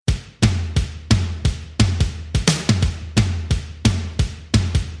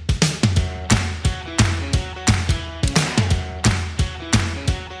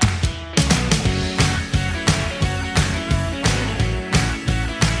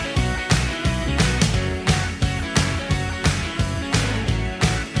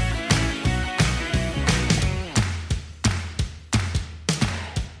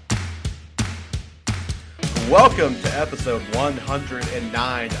Welcome to episode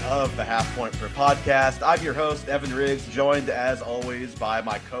 109 of the Half Point Per podcast. I'm your host, Evan Riggs, joined as always by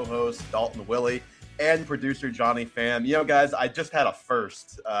my co-host, Dalton Willie, and producer, Johnny Pham. You know, guys, I just had a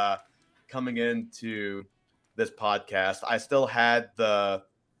first coming into this podcast. I still had the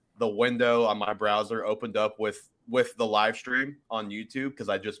window on my browser opened up with the live stream on YouTube because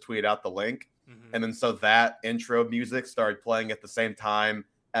I just tweeted out the link. And then so that intro music started playing at the same time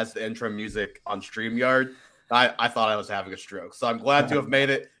as the intro music on StreamYard. I thought I was having a stroke. So I'm glad to have made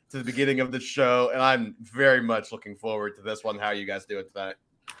it to the beginning of the show, and I'm very much looking forward to this one. How are you guys doing tonight?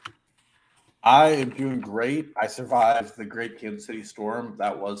 I am doing great. I survived the great Kansas City storm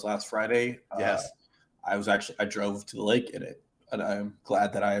that was last Friday. Yes. I drove to the lake in it, and I'm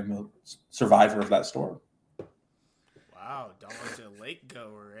glad that I am a survivor of that storm. Wow, Dalton's a lake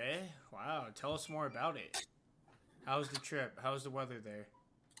goer, eh? Wow, tell us more about it. How was the trip? How was the weather there?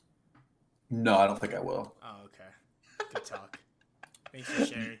 No, I don't think I will. Oh, okay. Good talk. Thanks for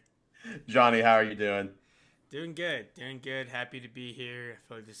sharing. Johnny, how are you doing? Doing good. Happy to be here. I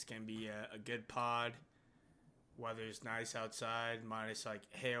feel like this is going to be a good pod. Weather's nice outside, minus like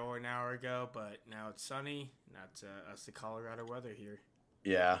hail an hour ago, but now it's sunny. That's the Colorado weather here.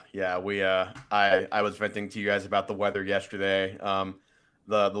 Yeah. We I was venting to you guys about the weather yesterday.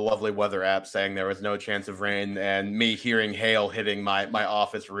 The lovely weather app saying there was no chance of rain, and me hearing hail hitting my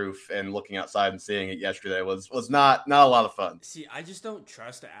office roof and looking outside and seeing it yesterday was not a lot of fun. See, I just don't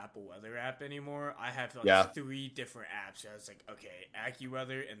trust the Apple Weather app anymore. I have three different apps. I was like, okay,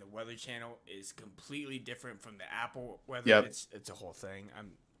 AccuWeather and the Weather Channel is completely different from the Apple Weather. Yep. It's a whole thing.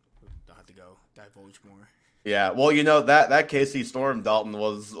 I'll have to go divulge more. Yeah, well, you know, that KC storm, Dalton,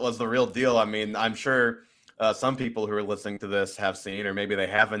 was the real deal. I mean, I'm sure some people who are listening to this have seen, or maybe they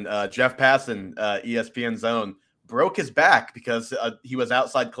haven't. Jeff Passan, ESPN Zone, broke his back because he was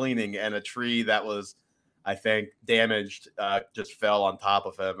outside cleaning and a tree that was, I think, damaged just fell on top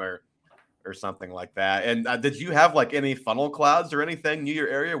of him or something like that. And did you have like any funnel clouds or anything near your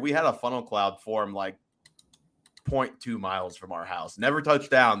area? We had a funnel cloud form like 0.2 miles from our house. Never touched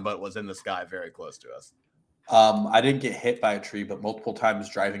down, but was in the sky very close to us. I didn't get hit by a tree, but multiple times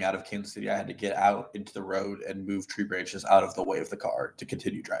driving out of Kansas City, I had to get out into the road and move tree branches out of the way of the car to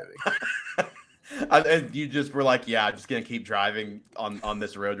continue driving. And you just were like, yeah, I'm just going to keep driving on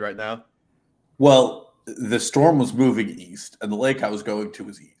this road right now? Well, the storm was moving east, and the lake I was going to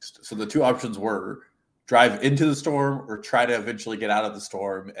was east. So the two options were drive into the storm or try to eventually get out of the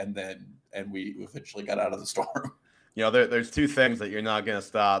storm, and we eventually got out of the storm. You know, there's two things that you're not going to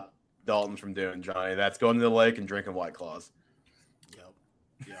stop Dalton from doing, Johnny. That's going to the lake and drinking White Claws.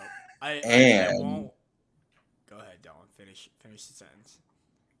 Yep. I won't. Go ahead, Dalton. Finish the sentence.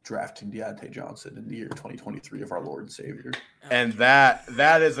 Drafting Deontay Johnson in the year 2023 of our Lord and Savior. And that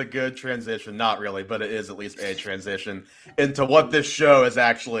is a good transition. Not really, but it is at least a transition into what this show is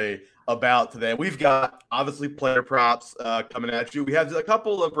actually about today. We've got, obviously, player props coming at you. We have a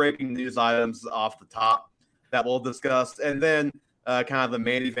couple of breaking news items off the top that we'll discuss. And then kind of the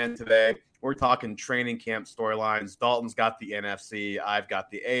main event today, we're talking training camp storylines. Dalton's got the NFC. I've got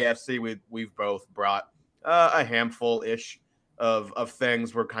the AFC. We've both brought a handful-ish of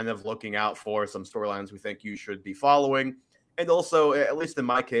things we're kind of looking out for, some storylines we think you should be following. And also, at least in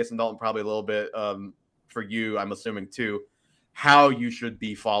my case, and Dalton probably a little bit for you, I'm assuming too, how you should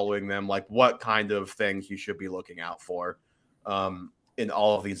be following them, like what kind of things you should be looking out for in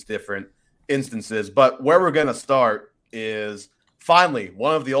all of these different instances. But where we're going to start is finally,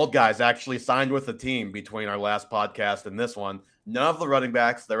 one of the old guys actually signed with the team between our last podcast and this one. None of the running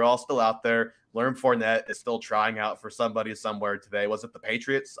backs, they're all still out there. Leonard Fournette is still trying out for somebody somewhere today. Was it the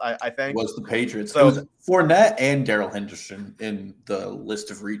Patriots, I think? It was the Patriots. So, it was Fournette and Darrell Henderson in the list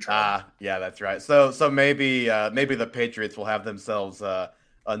of retries. Yeah, that's right. So maybe the Patriots will have themselves a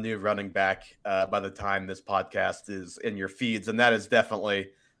new running back by the time this podcast is in your feeds. And that is definitely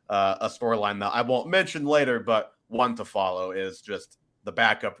a storyline that I won't mention later, but one to follow is just the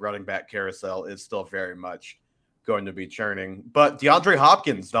backup running back carousel is still very much going to be churning. But DeAndre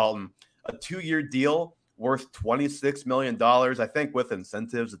Hopkins, Dalton, a 2-year deal worth $26 million. I think with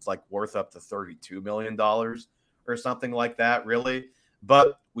incentives, it's like worth up to $32 million or something like that, really.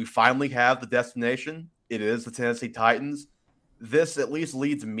 But we finally have the destination. It is the Tennessee Titans. This at least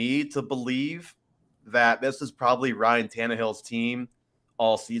leads me to believe that this is probably Ryan Tannehill's team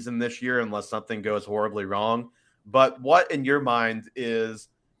all season this year, unless something goes horribly wrong. But what, in your mind, is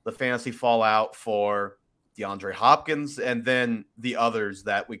the fantasy fallout for DeAndre Hopkins and then the others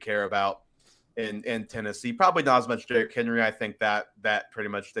that we care about in Tennessee? Probably not as much Derrick Henry. I think that pretty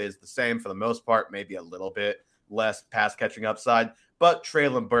much stays the same for the most part, maybe a little bit less pass catching upside. but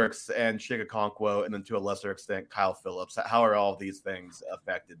Traylon Burks and Chig Okonkwo, and then to a lesser extent, Kyle Phillips. How are all these things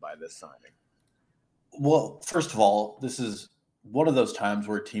affected by this signing? Well, first of all, this is one of those times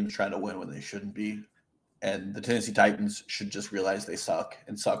where teams try to win when they shouldn't be. And the Tennessee Titans should just realize they suck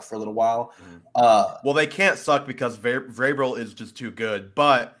and suck for a little while. Well, they can't suck because Vrabel is just too good,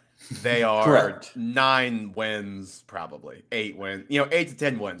 but they are Correct. 9 wins, probably 8 wins. 8 to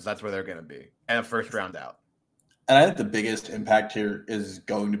 10 wins. That's where they're going to be, and a first round out. And I think the biggest impact here is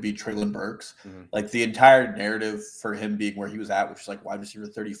going to be Traylon Burks. Mm-hmm. Like the entire narrative for him being where he was at, which was like wide receiver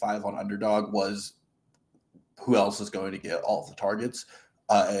 35 on Underdog, was who else is going to get all of the targets.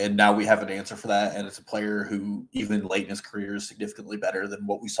 And now we have an answer for that. And it's a player who, even late in his career, is significantly better than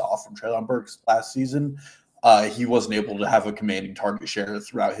what we saw from Traylon Burks last season. He wasn't able to have a commanding target share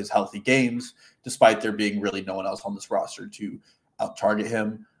throughout his healthy games, despite there being really no one else on this roster to out-target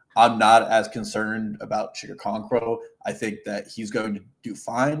him. I'm not as concerned about Chig Okonkwo. I think that he's going to do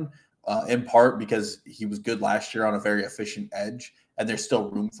fine, in part because he was good last year on a very efficient edge, and there's still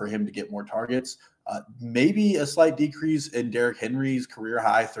room for him to get more targets. Maybe a slight decrease in Derrick Henry's career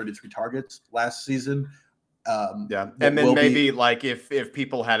high 33 targets last season. And then maybe like if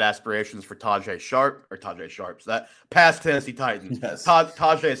people had aspirations for Tajay Sharps, that past Tennessee Titans, yes.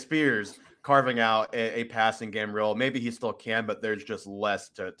 Tajay Spears carving out a passing game role. Maybe he still can, but there's just less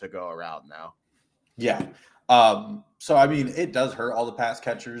to go around now. Yeah. So, I mean, it does hurt all the pass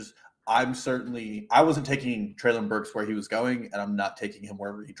catchers. I wasn't taking Traylon Burks where he was going, and I'm not taking him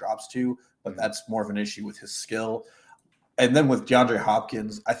wherever he drops to, but that's more of an issue with his skill. And then with DeAndre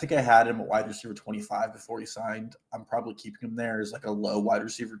Hopkins, I think I had him at wide receiver 25 before he signed. I'm probably keeping him there as like a low wide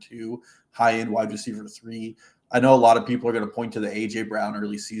receiver 2, high end wide receiver 3. I know a lot of people are going to point to the A.J. Brown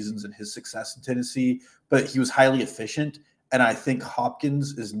early seasons and his success in Tennessee, but he was highly efficient. And I think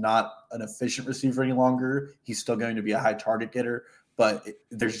Hopkins is not an efficient receiver any longer. He's still going to be a high target getter, but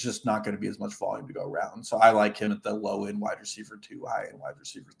there's just not going to be as much volume to go around. So I like him at the low end wide receiver 2, high end wide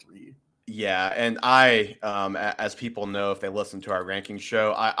receiver 3. Yeah, and I, as people know, if they listen to our ranking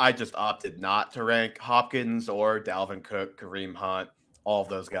show, I just opted not to rank Hopkins or Dalvin Cook, Kareem Hunt, all of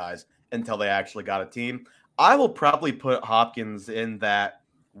those guys until they actually got a team. I will probably put Hopkins in that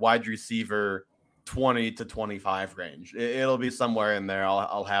wide receiver 20 to 25 range. It'll be somewhere in there.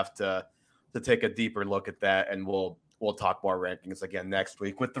 I'll have to take a deeper look at that, and we'll talk more rankings again next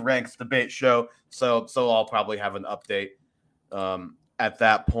week with the ranks debate show. So I'll probably have an update at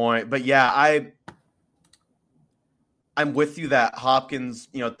that point. But yeah, I'm with you that Hopkins,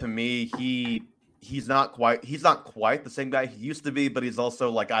 to me, he's not quite the same guy he used to be, but he's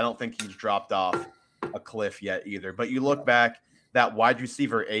also like, I don't think he's dropped off a cliff yet either. But you look back, that wide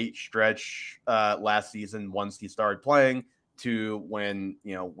receiver 8 stretch last season, once he started playing, to when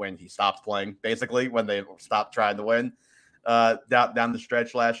he stopped playing, basically when they stopped trying to win, down the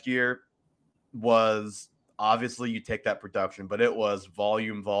stretch last year, was obviously you take that production, but it was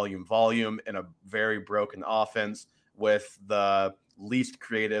volume in a very broken offense with the least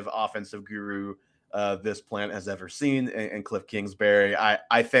creative offensive guru this planet has ever seen in Cliff Kingsbury.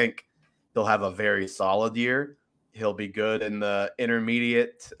 I think he'll have a very solid year. He'll be good in the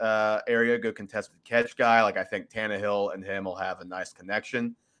intermediate area, good contested catch guy. Like I think Tannehill and him will have a nice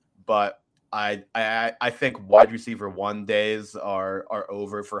connection, but I think wide receiver 1 days are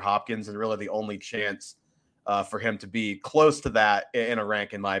over for Hopkins, and really the only chance for him to be close to that in a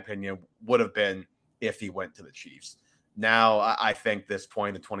rank, in my opinion, would have been if he went to the Chiefs. Now, I think this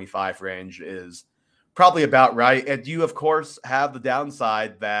 20 to 25 range is probably about right. And you, of course, have the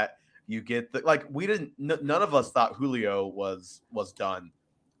downside that you get none of us thought Julio was done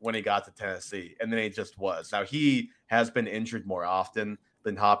when he got to Tennessee, and then he just was. Now, he has been injured more often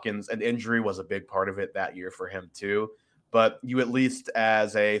than Hopkins, and injury was a big part of it that year for him too. But you, at least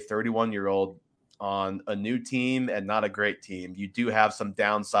as a 31-year-old on a new team and not a great team, you do have some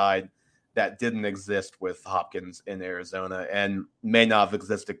downside that didn't exist with Hopkins in Arizona, and may not have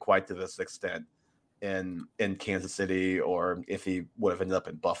existed quite to this extent in Kansas City, or if he would have ended up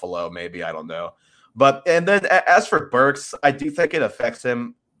in Buffalo, maybe, I don't know. But, and then as for Burks, I do think it affects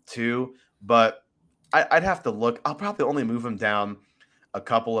him too, but I'd have to look. I'll probably only move him down a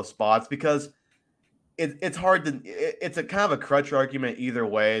couple of spots because it's hard to, it's a kind of a crutch argument either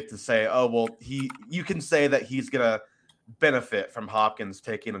way to say, oh, well, you can say that he's going to benefit from Hopkins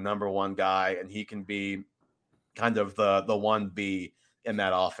taking a number 1 guy, and he can be kind of the 1B in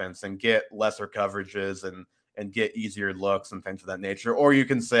that offense and get lesser coverages and get easier looks and things of that nature. Or you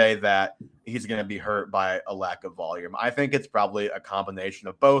can say that he's going to be hurt by a lack of volume. I think it's probably a combination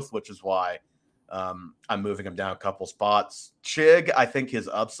of both, which is why I'm moving him down a couple spots. Chig, I think his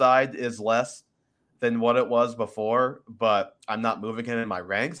upside is less than what it was before, but I'm not moving him in my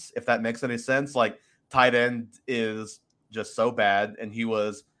ranks, if that makes any sense. Like, tight end is just so bad, and he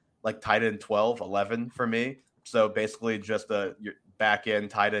was like tight end 12, 11 for me. So basically just a back end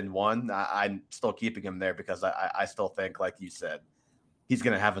tight end 1. I'm still keeping him there because I still think, like you said, he's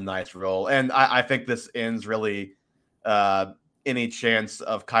going to have a nice role. And I think this ends really any chance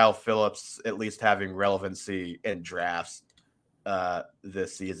of Kyle Phillips at least having relevancy in drafts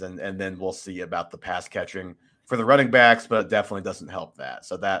this season, and then we'll see about the pass catching for the running backs, but it definitely doesn't help that.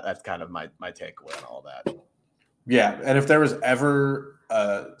 So that's kind of my takeaway on all that. Yeah, and if there was ever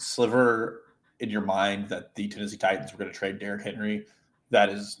a sliver in your mind that the Tennessee Titans were going to trade Derrick Henry, that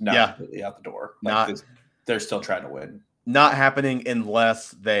is now completely out the door. They're still trying to win. Not happening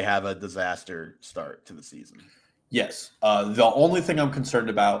unless they have a disaster start to the season. Yes. The only thing I'm concerned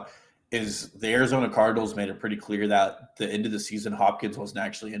about is the Arizona Cardinals made it pretty clear that the end of the season, Hopkins wasn't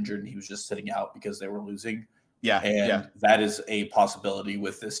actually injured and he was just sitting out because they were losing. Yeah. And that is a possibility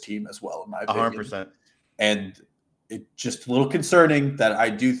with this team as well, in my opinion. 100%. And it's just a little concerning that I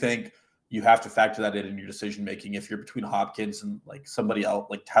do think you have to factor that in your decision making. If you're between Hopkins and like somebody else,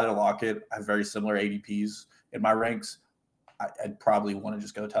 like Tyler Lockett, I have very similar ADPs in my ranks. I'd probably want to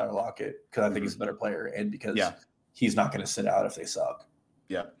just go Tyler Lockett because I think he's a better player and because he's not going to sit out if they suck.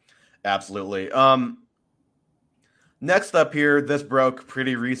 Yeah, absolutely. Next up here, this broke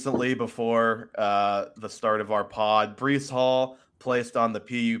pretty recently before the start of our pod. Breece Hall placed on the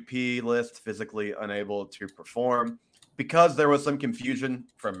PUP list, physically unable to perform, because there was some confusion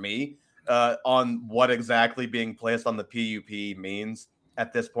from me on what exactly being placed on the PUP means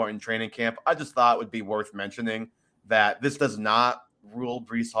at this point in training camp. I just thought it would be worth mentioning that this does not rule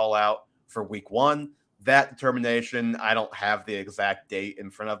Breece Hall out for week 1. That determination, I don't have the exact date in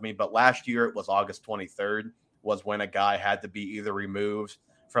front of me, but last year it was August 23rd was when a guy had to be either removed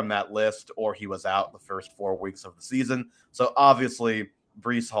from that list or he was out the first 4 weeks of the season. So obviously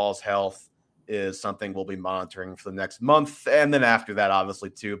Breece Hall's health is something we'll be monitoring for the next month. And then after that,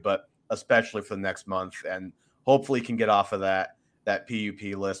 obviously too, but especially for the next month, and hopefully can get off of that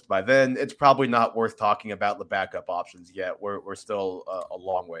PUP list by then. It's probably not worth talking about the backup options yet. We're still a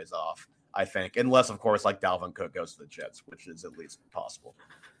long ways off, I think, unless, of course, like Dalvin Cook goes to the Jets, which is at least possible.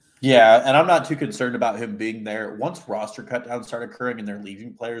 Yeah, and I'm not too concerned about him being there. Once roster cutdowns start occurring and they're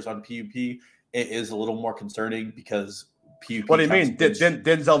leaving players on PUP, it is a little more concerning because PUP. What do you mean?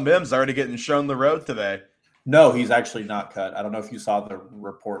 Denzel Mims already getting shown the road today? No, he's actually not cut. I don't know if you saw the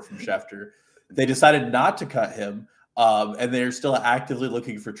report from Schefter. They decided not to cut him. And they're still actively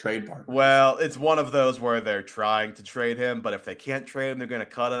looking for trade partners. Well, it's one of those where they're trying to trade him, but if they can't trade him, they're going to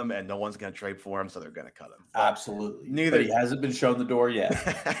cut him, and no one's going to trade for him, so they're going to cut him. Absolutely. But he hasn't been shown the door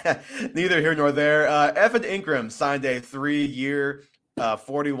yet. Neither here nor there. Evan Ingram signed a 3-year,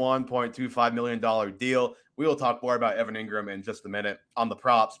 $41.25 million deal. We will talk more about Evan Ingram in just a minute on the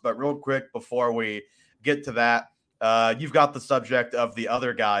props, but real quick before we get to that, you've got the subject of the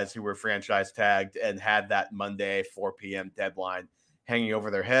other guys who were franchise tagged and had that Monday 4 p.m. deadline hanging over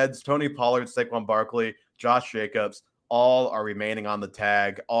their heads. Tony Pollard, Saquon Barkley, Josh Jacobs, all are remaining on the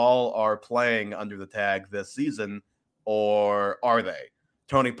tag. All are playing under the tag this season, or are they?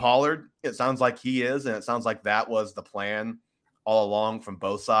 Tony Pollard, it sounds like he is, and it sounds like that was the plan all along from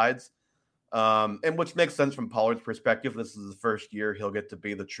both sides. And which makes sense from Pollard's perspective. This is the first year he'll get to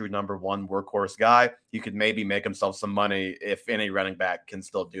be the true number 1 workhorse guy. You could maybe make himself some money if any running back can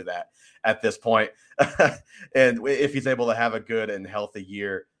still do that at this point. And if he's able to have a good and healthy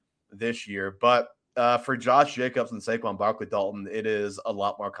year this year. But for Josh Jacobs and Saquon Barkley, Dalton, it is a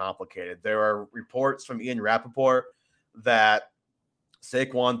lot more complicated. There are reports from Ian Rappaport that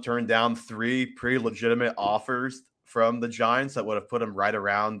Saquon turned down 3 pretty legitimate offers from the Giants that would have put him right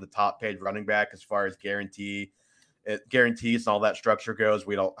around the top paid running back as far as guarantees and all that structure goes.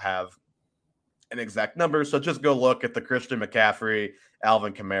 We don't have an exact number, so just go look at the Christian McCaffrey,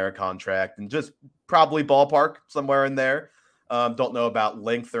 Alvin Kamara contract and just probably ballpark somewhere in there. Don't know about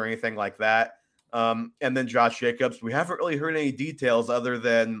length or anything like that. And then Josh Jacobs, we haven't really heard any details other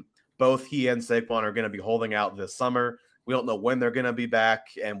than both he and Saquon are going to be holding out this summer. We don't know when they're going to be back,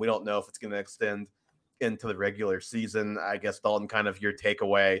 and we don't know if it's going to extend into the regular season. I guess, Dalton, kind of your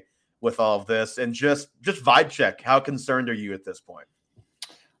takeaway with all of this, and just vibe check. How concerned are you at this point?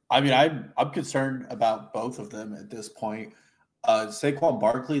 I mean, I'm concerned about both of them at this point. Saquon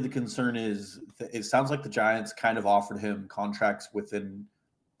Barkley, the concern is it sounds like the Giants kind of offered him contracts within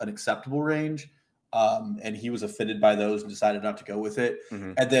an acceptable range, and he was offended by those and decided not to go with it.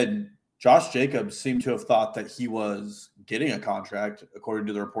 Mm-hmm. And then Josh Jacobs seemed to have thought that he was getting a contract, according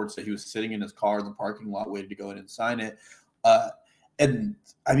to the reports that he was sitting in his car in the parking lot waiting to go in and sign it. And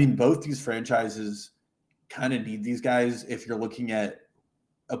I mean, both these franchises kind of need these guys if you're looking at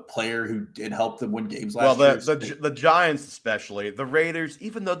a player who did help them win games last year. The Giants especially, the Raiders,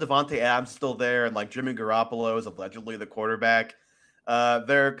 even though Devontae Adams is still there and like Jimmy Garoppolo is allegedly the quarterback,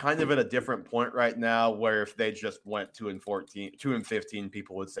 they're kind of at a different point right now where if they just went 2-15,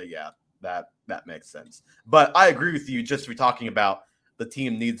 people would say, yeah, that makes sense. But I agree with you. Just we're talking about the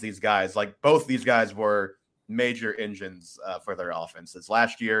team needs these guys. Like both these guys were major engines for their offenses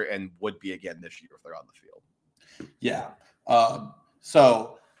last year and would be again this year if they're on the field. Yeah.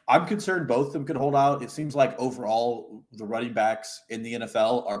 So I'm concerned both of them could hold out. It seems like overall the running backs in the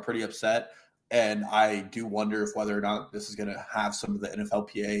NFL are pretty upset. And I do wonder if whether or not this is going to have some of the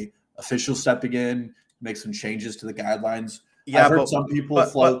NFLPA officials stepping in, make some changes to the guidelines. Yeah, I've heard some people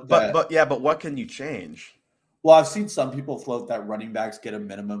float but what can you change? Well, I've seen some people float that running backs get a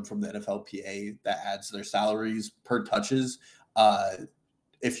minimum from the NFLPA that adds their salaries per touches.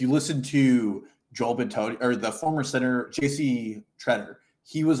 If you listen to Joel Bintoni or the former center, JC Treader,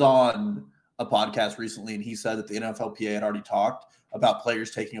 he was on a podcast recently and he said that the NFLPA had already talked about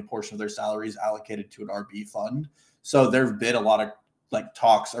players taking a portion of their salaries allocated to an RB fund. So there have been a lot of like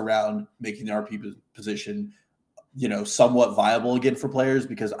talks around making the RB position, somewhat viable again for players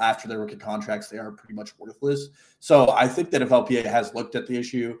because after their rookie contracts, they are pretty much worthless. So I think that NFLPA has looked at the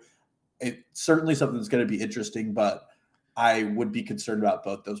issue. It's certainly something that's going to be interesting, but I would be concerned about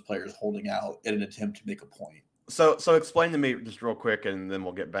both those players holding out in an attempt to make a point. So explain to me just real quick, and then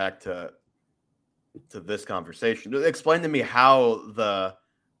we'll get back to this conversation. Explain to me how the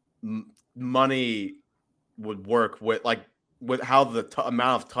money would work with how the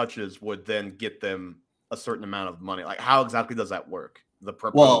amount of touches would then get them a certain amount of money. Like how exactly does that work? The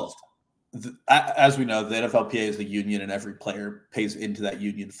proposed. Well, as we know, the NFLPA is the union, and every player pays into that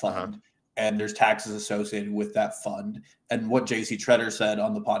union fund. And there's taxes associated with that fund. And what JC Treader said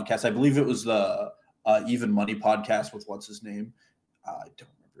on the podcast, I believe it was the Even Money podcast with what's his name? I don't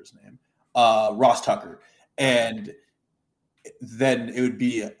remember his name. Ross Tucker. And then it would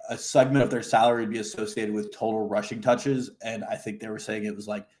be a segment of their salary would be associated with total rushing touches. And I think they were saying it was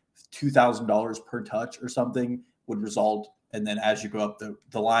like $2,000 per touch or something would result. And then as you go up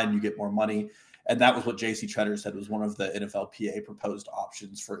the line, you get more money. And that was what JC Treader said was one of the NFLPA proposed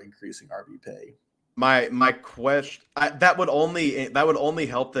options for increasing RB pay. My question that would only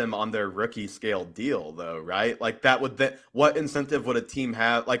help them on their rookie scale deal though, right? Like what incentive would a team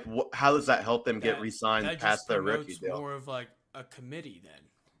have? Like how does that help them get re-signed past their rookie deal? More of like a committee then.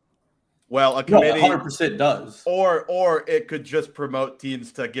 Well, a committee 100% does. Or it could just promote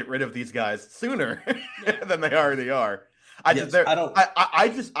teams to get rid of these guys sooner than they already are.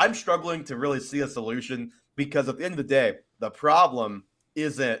 I'm struggling to really see a solution because at the end of the day, the problem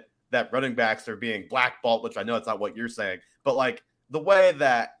isn't that running backs are being blackballed, which I know it's not what you're saying, but like the way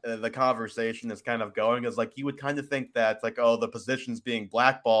that the conversation is kind of going is like you would kind of think that it's like, oh, the position's being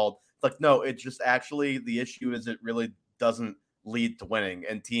blackballed. It's like, no, it's just actually the issue is it really doesn't lead to winning,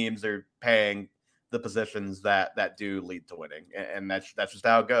 and teams are paying the positions that do lead to winning, and that's just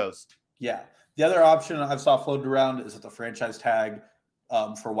how it goes. Yeah. The other option I saw floated around is that the franchise tag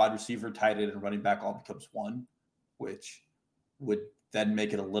for wide receiver, tight end, and running back all becomes one, which would then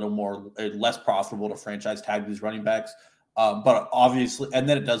make it a little more less profitable to franchise tag these running backs. But obviously, and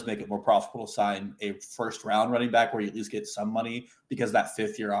then it does make it more profitable to sign a first round running back where you at least get some money because that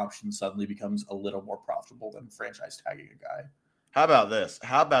 5th year option suddenly becomes a little more profitable than franchise tagging a guy. How about this?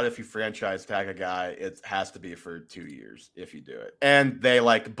 How about if you franchise tag a guy, it has to be for 2 years if you do it. And they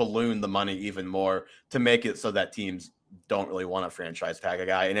like balloon the money even more to make it so that teams don't really want to franchise tag a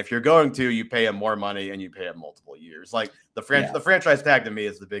guy. And if you're going to, you pay him more money and you pay him multiple years. Like the franchise tag to me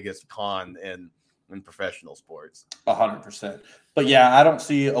is the biggest con in professional sports. 100%. But yeah, I don't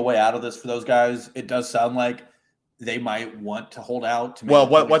see a way out of this for those guys. It does sound like they might want to hold out.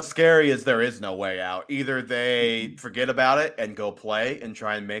 What's scary is there is no way out. Either they forget about it and go play and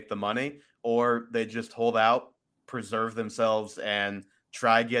try and make the money, or they just hold out, preserve themselves, and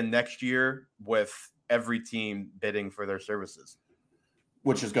try again next year with every team bidding for their services.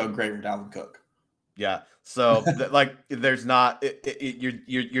 Which is going great for Dalvin Cook. Yeah. So there's not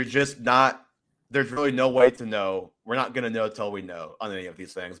you're just not. There's really no way to know. We're not going to know till we know on any of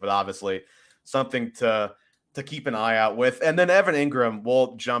these things. But obviously, something to keep an eye out with. And then Evan Ingram,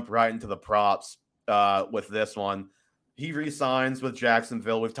 we'll jump right into the props with this one. He re-signs with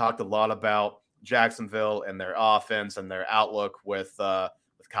Jacksonville. We've talked a lot about Jacksonville and their offense and their outlook with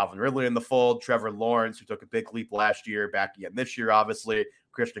Calvin Ridley in the fold, Trevor Lawrence, who took a big leap last year, back again this year, obviously,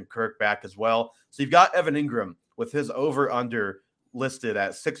 Christian Kirk back as well. So you've got Evan Ingram with his over-under listed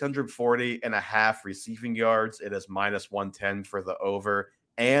at 640.5 receiving yards. It is minus 110 for the over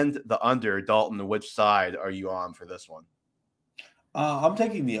and the under. Dalton, which side are you on for this one? I'm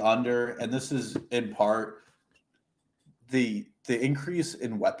taking the under, and this is in part the increase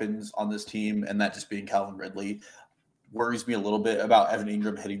in weapons on this team, and that just being Calvin Ridley worries me a little bit about Evan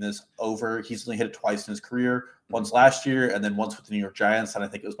Ingram hitting this over. He's only hit it twice in his career, once last year and then once with the New York Giants, and I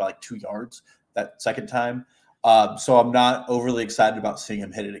think it was by like 2 yards that second time. So I'm not overly excited about seeing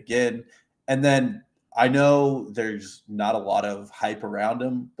him hit it again. And then I know there's not a lot of hype around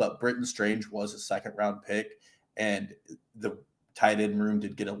him, but Britton Strange was a second-round pick, and the tight end room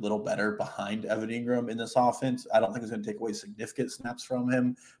did get a little better behind Evan Ingram in this offense. I don't think it's going to take away significant snaps from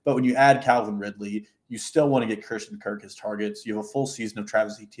him. But when you add Calvin Ridley, you still want to get Christian Kirk his targets. You have a full season of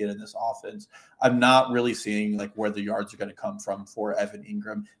Travis Etienne in this offense. I'm not really seeing like where the yards are going to come from for Evan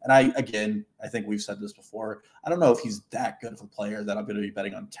Ingram. And I think we've said this before. I don't know if he's that good of a player that I'm going to be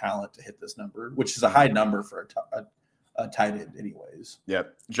betting on talent to hit this number, which is a high number for a tight end anyways.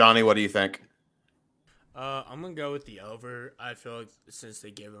 Yep. Johnny, what do you think? I'm going to go with the over. I feel like since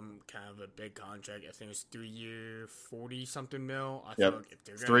they gave him kind of a big contract, I think it was 3-year, 40-something mil. I feel like if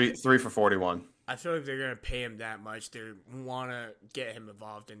they're gonna three for 41. I feel like they're going to pay him that much. They want to get him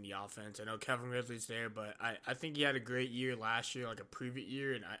involved in the offense. I know Kevin Ridley's there, but I think he had a great year last year, like a prove-it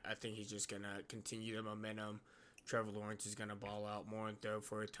year, and I think he's just going to continue the momentum. Trevor Lawrence is going to ball out more and throw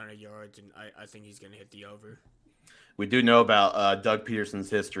for a ton of yards, and I think he's going to hit the over. We do know about Doug Peterson's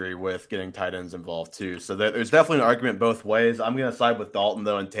history with getting tight ends involved too. So there's definitely an argument both ways. I'm going to side with Dalton,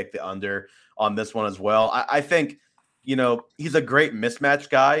 though, and take the under on this one as well. I think, he's a great mismatch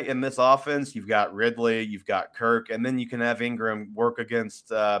guy in this offense. You've got Ridley, you've got Kirk, and then you can have Ingram work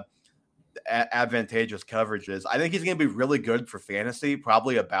against advantageous coverages. I think he's going to be really good for fantasy,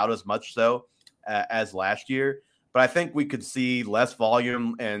 probably about as much so as last year. But I think we could see less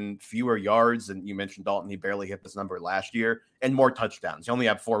volume and fewer yards. And you mentioned Dalton, he barely hit this number last year, and more touchdowns. He only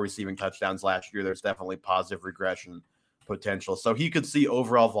had 4 receiving touchdowns last year. There's definitely positive regression potential. So he could see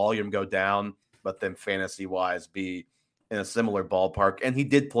overall volume go down, but then fantasy-wise be in a similar ballpark. And he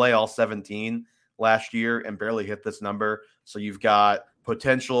did play all 17 last year and barely hit this number. So you've got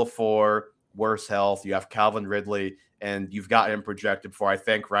potential for worse health. You have Calvin Ridley, and you've got him projected for, I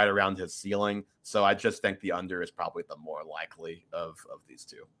think, right around his ceiling. So I just think the under is probably the more likely of these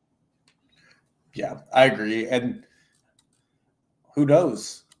two. Yeah, I agree. And who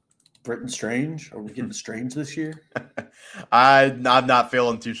knows? Britton Strange? Are we getting strange this year? I'm not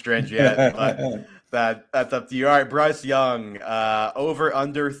feeling too strange yet, but that's up to you. All right, Bryce Young, over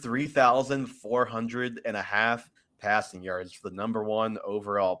under 3,400.5 passing yards for the number 1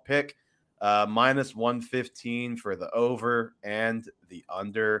 overall pick. Minus 115 for the over and the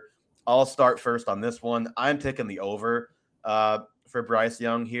under. I'll start first on this one. I'm taking the over for Bryce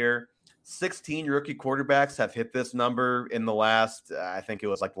Young here. 16 rookie quarterbacks have hit this number in the last, I think it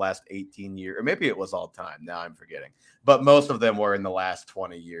was like the last 18 years, or maybe it was all time. Now I'm forgetting. But most of them were in the last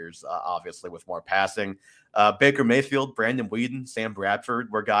 20 years, obviously with more passing. Baker Mayfield, Brandon Weeden, Sam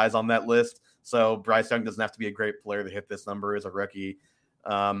Bradford were guys on that list. So Bryce Young doesn't have to be a great player to hit this number as a rookie.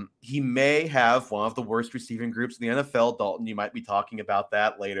 He may have one of the worst receiving groups in the NFL. Dalton, you might be talking about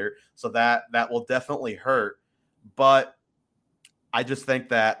that later. So that will definitely hurt. But I just think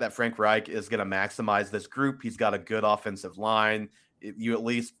that Frank Reich is going to maximize this group. He's got a good offensive line. You at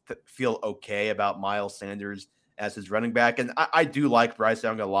least feel okay about Miles Sanders as his running back. And I do like Bryce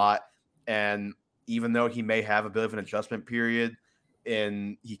Young a lot. And even though he may have a bit of an adjustment period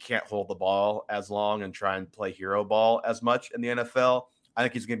and he can't hold the ball as long and try and play hero ball as much in the NFL, I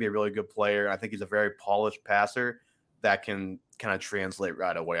think he's going to be a really good player. I think he's a very polished passer that can kind of translate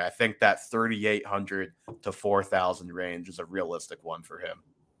right away. I think that 3,800 to 4,000 range is a realistic one for him.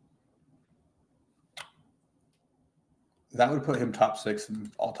 That would put him top 6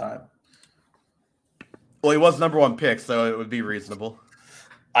 in all time. Well, he was number 1 pick, so it would be reasonable.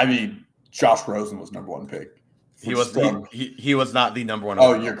 I mean, Josh Rosen was number 1 pick. He was not the number 1.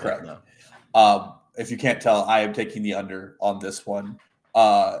 Oh, you're correct. No. If you can't tell, I am taking the under on this one.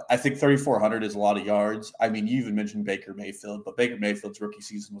 I think 3,400 is a lot of yards. I mean, you even mentioned Baker Mayfield, but Baker Mayfield's rookie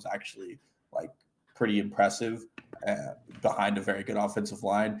season was actually like pretty impressive behind a very good offensive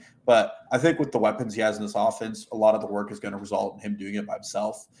line. But I think with the weapons he has in this offense, a lot of the work is going to result in him doing it by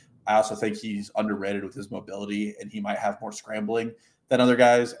himself. I also think he's underrated with his mobility, and he might have more scrambling than other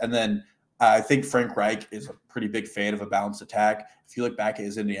guys. And then I think Frank Reich is a pretty big fan of a balanced attack. If you look back at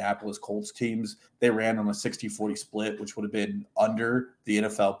his Indianapolis Colts teams, they ran on a 60-40 split, which would have been under the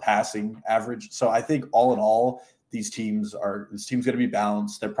NFL passing average. So I think all in all, this team's going to be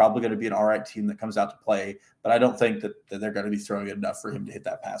balanced. They're probably going to be an all right team that comes out to play, but I don't think that they're going to be throwing it enough for him to hit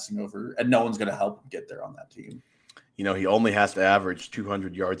that passing over, and no one's going to help him get there on that team. He only has to average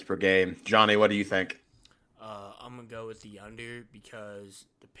 200 yards per game. Johnny, what do you think? I'm going to go with the under because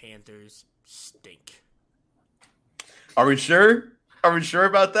the Panthers stink. Are we sure? Are we sure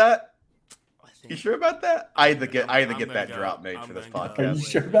about that? think. You sure about that? I had to get that drop made for this podcast. Are you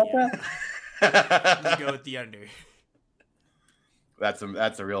sure about that? I'm gonna go with the under. That's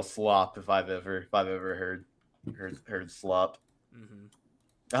a real slop if I've ever heard slop. Mm-hmm.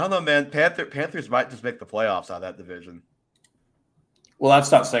 I don't know, man. Panthers might just make the playoffs out of that division. Well,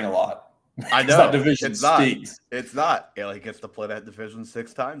 that's not saying a lot. I know that division stinks. It's not. He gets to play that division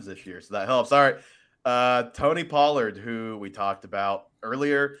 6 times this year, so that helps. All right. Tony Pollard, who we talked about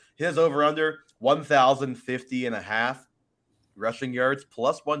earlier, his over-under 1,050.5 rushing yards,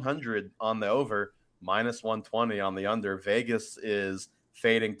 plus 100 on the over, minus 120 on the under. Vegas is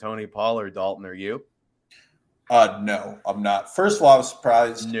fading Tony Pollard. Dalton, are you? No, I'm not. First of all, I was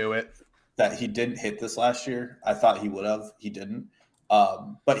surprised. Knew it. That he didn't hit this last year. I thought he would have. He didn't.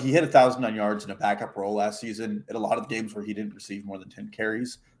 But he hit 1,009 yards in a backup role last season in a lot of games where he didn't receive more than 10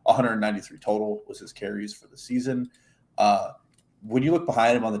 carries. 193 total was his carries for the season. When you look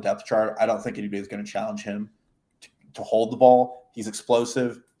behind him on the depth chart, I don't think anybody's going to challenge him to hold the ball. He's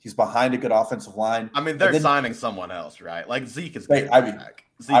explosive. He's behind a good offensive line. I mean, they're signing someone else, right? Like Zeke is back.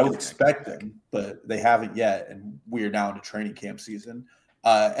 I would expect back. them, but they haven't yet, and we are now into training camp season.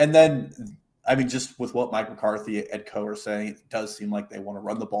 And then, I mean, just with what Mike McCarthy and Co are saying, it does seem like they want to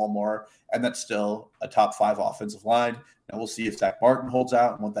run the ball more, and that's still a top 5 offensive line. Now we'll see if Zach Martin holds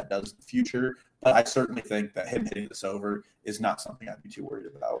out and what that does in the future. But I certainly think that him hitting this over is not something I'd be too worried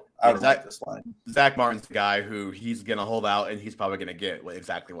about. I would like this line. Zach Martin's the guy who he's going to hold out, and he's probably going to get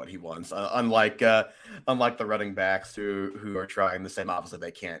exactly what he wants. Unlike the running backs who are trying the same. Obviously,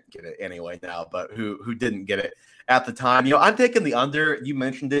 they can't get it anyway now, but who didn't get it at the time. I'm taking the under. You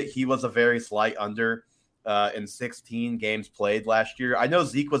mentioned it. He was a very slight under in 16 games played last year. I know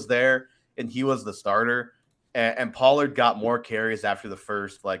Zeke was there, and he was the starter. And Pollard got more carries after the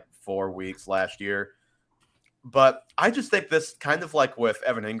first 4 weeks last year. But I just think this, kind of like with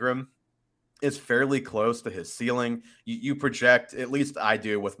Evan Ingram, is fairly close to his ceiling. You project, at least I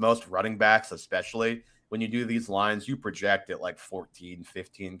do with most running backs, especially when you do these lines, you project it 14,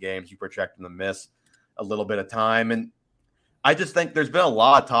 15 games. You project them to miss a little bit of time. And I just think there's been a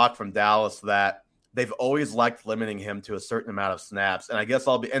lot of talk from Dallas that they've always liked limiting him to a certain amount of snaps. And I guess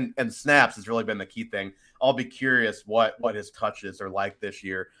and snaps has really been the key thing. I'll be curious what his touches are like this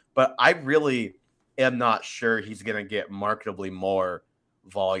year. But I really am not sure he's going to get marketably more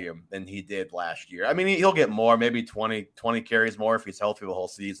volume than he did last year. I mean, he'll get more, maybe 20 carries more if he's healthy the whole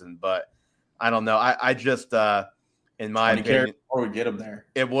season. But I don't know. I just, in my opinion, or would get him there.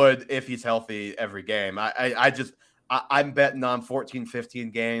 It would if he's healthy every game. I'm betting on 14,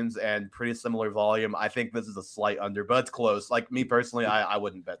 15 games and pretty similar volume. I think this is a slight under, but it's close. Like me personally, I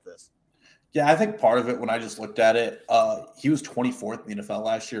wouldn't bet this. Yeah, I think part of it, when I just looked at it, he was 24th in the NFL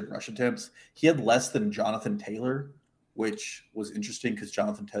last year in rush attempts. He had less than Jonathan Taylor, which was interesting because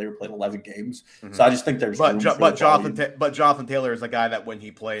Jonathan Taylor played 11 games. Mm-hmm. So I just think there's but Jonathan Taylor is a guy that when he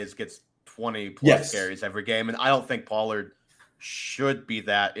plays gets 20 plus carries every game, and I don't think Pollard should be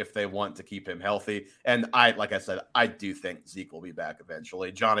that if they want to keep him healthy. And like I said, I do think Zeke will be back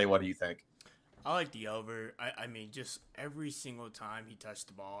eventually. Johnny, what do you think? I like the over. I mean, just every single time he touched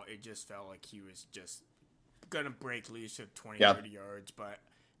the ball, it just felt like he was just going to break loose at 20, 30 yards. But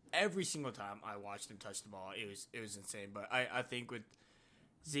every single time I watched him touch the ball, it was insane. But I think with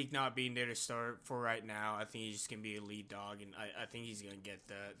Zeke not being there to start for right now, I think he's just going to be a lead dog. And I think he's going to get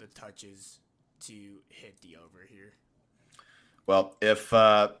the touches to hit the over here. Well, if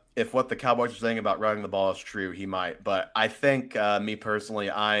what the Cowboys are saying about running the ball is true, he might. But I think, me personally,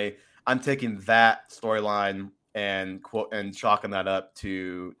 I'm taking that storyline and chalking that up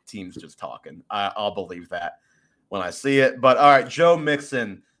to teams just talking. I'll believe that when I see it. But all right, Joe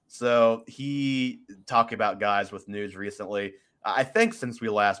Mixon. So he talking about guys with news recently. I think since we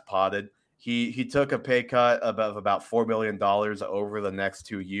last potted, he took a pay cut of about $4 million over the next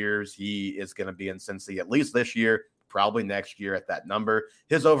 2 years. He is going to be in Cincy at least this year, probably next year at that number.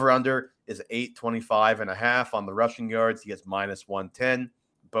 His over-under is 825.5 on the rushing yards. He has minus 110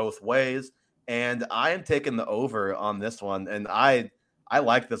 both ways. And I am taking the over on this one. And I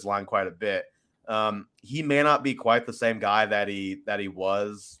like this line quite a bit. He may not be quite the same guy that he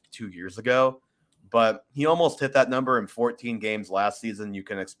was 2 years ago, but he almost hit that number in 14 games last season. You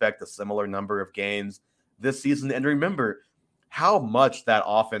can expect a similar number of games this season. And remember how much that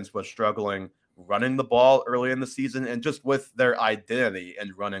offense was struggling running the ball early in the season and just with their identity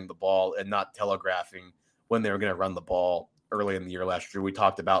and running the ball and not telegraphing when they were going to run the ball early in the year last year. We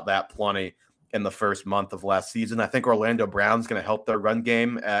talked about that plenty in the first month of last season. I think Orlando Brown's going to help their run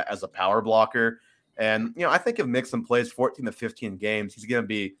game as a power blocker. And, I think if Mixon plays 14 to 15 games, he's going to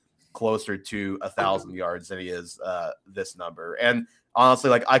be closer to 1,000 yards than he is this number. And honestly,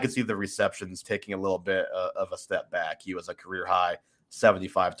 like I could see the receptions taking a little bit of a step back. He was a career high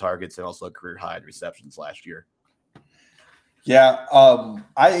 75 targets and also a career high in receptions last year. Yeah,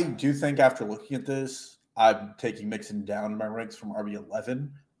 I do think after looking at this, I'm taking Mixon down in my ranks from RB11.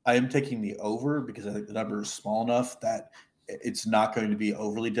 I am taking the over because I think the number is small enough that it's not going to be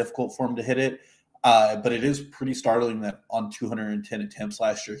overly difficult for him to hit it. But it is pretty startling that on 210 attempts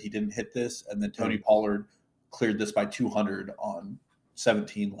last year, he didn't hit this. And then Tony Pollard cleared this by 200 on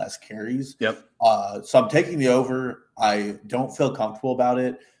 17 less carries. Yep. So I'm taking the over. I don't feel comfortable about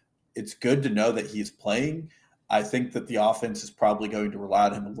it. It's good to know that he's playing. I think that the offense is probably going to rely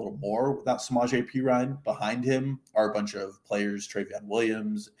on him a little more without Samaje Perine. Behind him are a bunch of players, Travion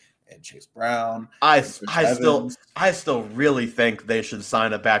Williams and Chase Brown. I still really think they should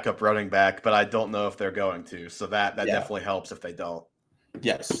sign a backup running back, but I don't know if they're going to. So that definitely helps if they don't.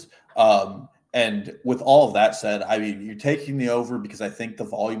 Yes. And with all of that said, I mean, you're taking the over because I think the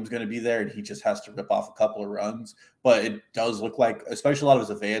volume is going to be there and he just has to rip off a couple of runs. But it does look like, especially a lot of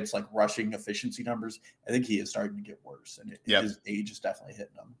his advanced like rushing efficiency numbers, I think he is starting to get worse. And his age is definitely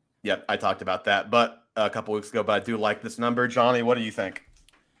hitting him. Yep, I talked about that but a couple weeks ago, but I do like this number. Johnny, what do you think?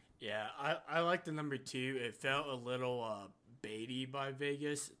 Yeah, I like the number 2. It felt a little baity by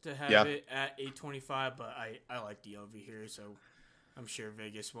Vegas to have it at 825, but I like the over here, so I'm sure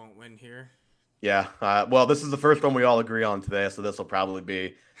Vegas won't win here. Yeah, well, this is the first one we all agree on today, so this will probably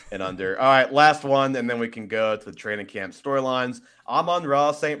be an under. All right, last one, and then we can go to the training camp storylines.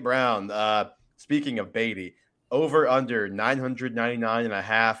 Amon-Ra St. Brown, speaking of Beatty, over under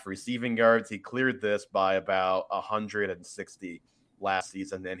 999.5 receiving yards. He cleared this by about 160 last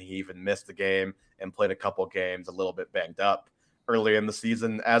season, and he even missed the game and played a couple games a little bit banged up early in the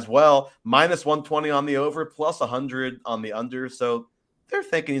season as well. Minus 120 on the over, plus 100 on the under, so they're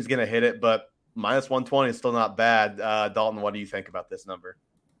thinking he's going to hit it, but minus 120 is still not bad. Dalton, what do you think about this number?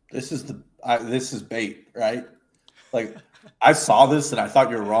 This is bait, right? Like I saw this and I thought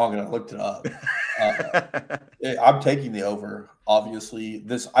you were wrong, and I looked it up. I'm taking the over. Obviously,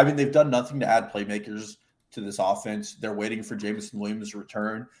 they've done nothing to add playmakers to this offense. They're waiting for Jameson Williams to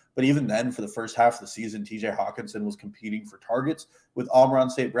return. But even then, for the first half of the season, TJ Hawkinson was competing for targets with Amon-Ra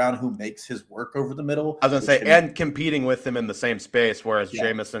St. Brown, who makes his work over the middle. I was going to say, and competing with him in the same space, whereas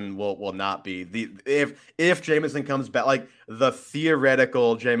Jameson will not be. If Jameson comes back, like the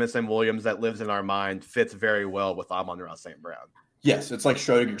theoretical Jameson Williams that lives in our mind fits very well with Amon-Ra St. Brown. Yes, it's like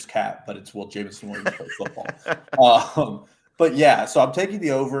Schrodinger's cat, but it's Jameson Williams plays football. But yeah, so I'm taking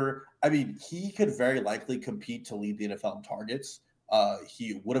the over. I mean, he could very likely compete to lead the NFL in targets.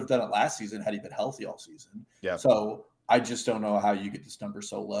 He would have done it last season had he been healthy all season. Yeah. So I just don't know how you get this number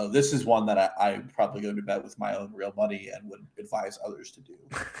so low. This is one that I'm probably going to bet with my own real money and would advise others to do.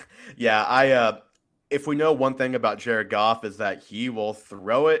 Yeah, if we know one thing about Jared Goff is that he will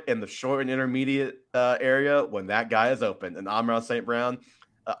throw it in the short and intermediate area when that guy is open. And Amon-Ra St. Brown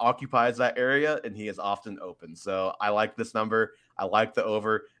occupies that area, and he is often open. So I like this number. I like the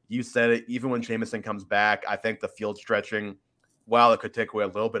over. You said it. Even when Jameson comes back, I think the field stretching, while it could take away a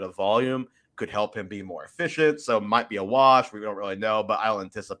little bit of volume, could help him be more efficient. So it might be a wash. We don't really know, but I'll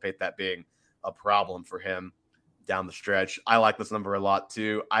anticipate that being a problem for him down the stretch. I like this number a lot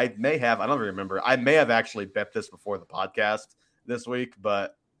too. I don't remember. I may have actually bet this before the podcast this week,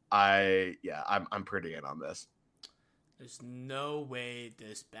 but I'm pretty in on this. There's no way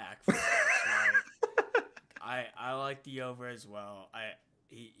this backfires. Right? I like the over as well.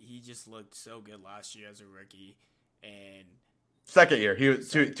 He just looked so good last year as a rookie, and second year he was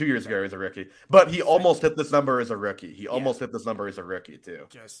 2 years ago he was a rookie, but he almost hit this number as a rookie. He almost hit this number as a rookie too.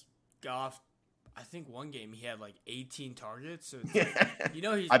 Just Goff. I think one game he had like 18 targets. So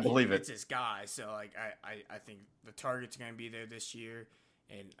I believe it's his guy. So like I think the target's going to be there this year,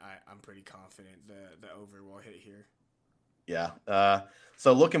 and I'm pretty confident the over will hit here. Yeah.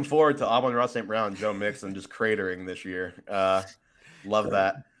 So looking forward to Amon-Ra St. Brown, Joe Mixon just cratering this year. Love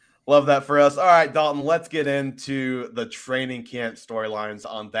that. Love that for us. All right, Dalton, let's get into the training camp storylines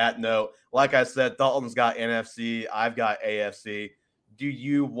on that note. Like I said, Dalton's got NFC. I've got AFC. Do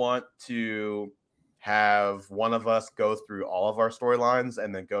you want to have one of us go through all of our storylines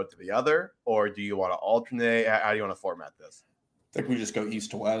and then go to the other? Or do you want to alternate? How do you want to format this? I think we just go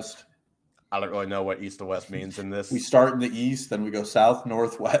east to west. I don't really know what east to west means in this. We start in the east, then we go south,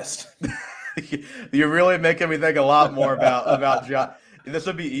 north, west. You're really making me think a lot more about John. This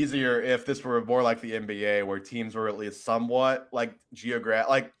would be easier if this were more like the NBA, where teams were at least somewhat like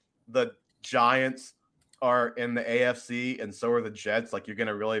like the Giants are in the AFC, and so are the Jets. Like, you're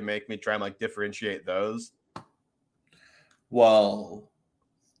gonna really make me try and like differentiate those. Well,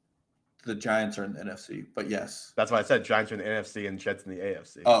 the Giants are in the NFC, but yes. That's why I said Giants are in the NFC and Jets in the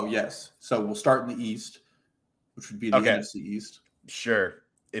AFC. Oh, yes. So we'll start in the East, which would be the NFC East. Sure.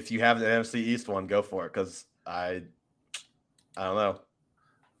 If you have the NFC East one, go for it, because I don't know.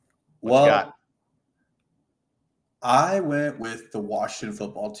 Well, I went with the Washington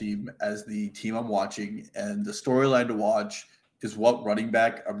football team as the team I'm watching, and the storyline to watch is what running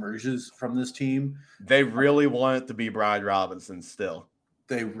back emerges from this team. They really want it to be Brian Robinson still.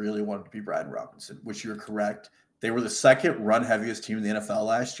 They really wanted to be Brian Robinson, which you're correct. They were the second run-heaviest team in the NFL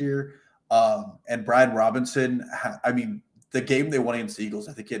last year. And Brian Robinson, the game they won against the Eagles,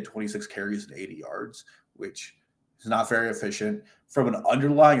 I think he had 26 carries and 80 yards, which is not very efficient. From an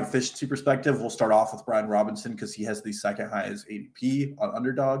underlying efficiency perspective, we'll start off with Brian Robinson because he has the second highest ADP on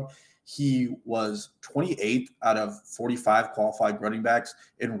Underdog. He was 28th out of 45 qualified running backs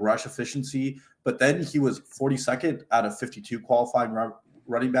in rush efficiency, but then he was 42nd out of 52 qualifying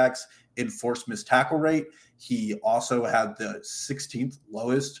running backs in forced missed tackle rate. He also had the 16th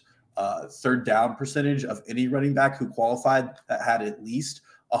lowest third down percentage of any running back who qualified that had at least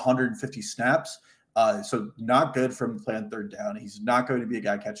 150 snaps. So not good from play on third down. He's not going to be a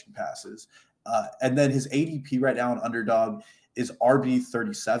guy catching passes. And then his ADP right now on Underdog is RB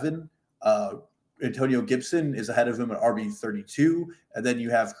 37. Antonio Gibson is ahead of him at RB 32. And then you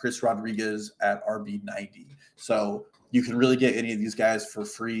have Chris Rodriguez at RB 90. So you can really get any of these guys for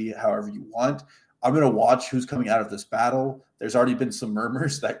free however you want. I'm going to watch who's coming out of this battle. There's already been some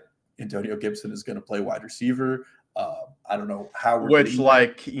murmurs that Antonio Gibson is going to play wide receiver. I don't know how we're Which,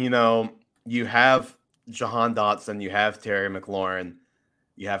 like, you have Jahan Dotson, you have Terry McLaurin,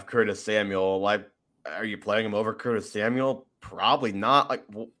 you have Curtis Samuel. Like, are you playing him over Curtis Samuel? Probably not. Like,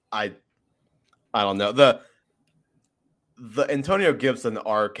 I don't know. The Antonio Gibson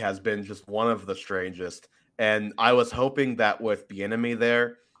arc has been just one of the strangest. And I was hoping that with Bieniemy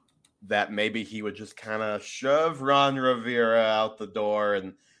there, that maybe he would just kind of shove Ron Rivera out the door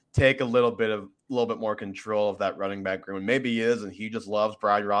and take a little bit more control of that running back room. And maybe he is, and he just loves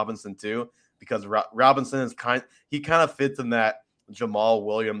Brian Robinson too, because Robinson is kind of fits in that Jamal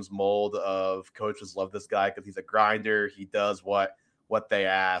Williams mold of coaches love this guy because he's a grinder. He does what they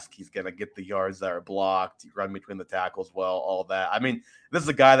ask. He's going to get the yards that are blocked, run between the tackles well, all that. I mean, this is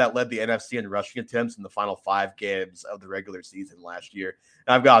a guy that led the NFC in rushing attempts in the final 5 games of the regular season last year.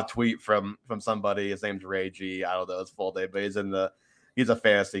 And I've got a tweet from somebody. His name's Ray G. I don't know his full name, but he's a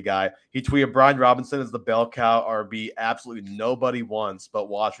fantasy guy. He tweeted, Brian Robinson is the bell cow RB absolutely nobody wants, but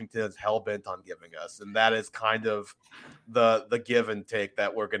Washington is hell-bent on giving us. And that is kind of the give and take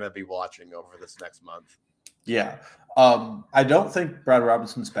that we're going to be watching over this next month. Yeah. I don't think Brian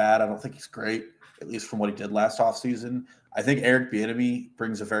Robinson's bad. I don't think he's great, at least from what he did last offseason. I think Eric Bieniemy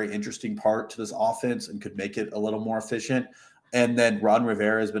brings a very interesting part to this offense and could make it a little more efficient. And then Ron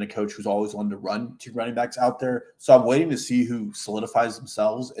Rivera has been a coach who's always wanted to run 2 running backs out there. So I'm waiting to see who solidifies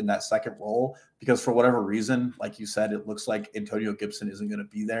themselves in that second role, because for whatever reason, like you said, it looks like Antonio Gibson isn't going to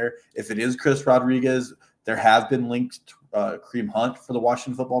be there. If it is Chris Rodriguez, there have been linked to Kareem Hunt for the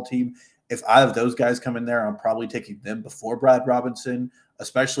Washington football team. If I have those guys come in there, I'm probably taking them before Brad Robinson,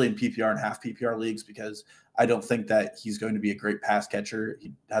 especially in PPR and half PPR leagues, because I don't think that he's going to be a great pass catcher.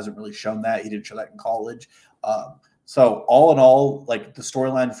 He hasn't really shown that. He didn't show that in college. So all in all, like, the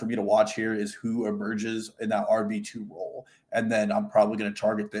storyline for me to watch here is who emerges in that RB2 role. And then I'm probably going to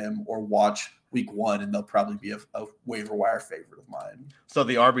target them or watch week 1, and they'll probably be a waiver wire favorite of mine. So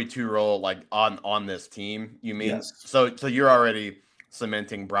the RB2 role, like on this team, you mean? Yes. So you're already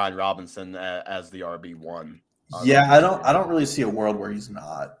cementing Brian Robinson as the RB1. Yeah, I don't really see a world where he's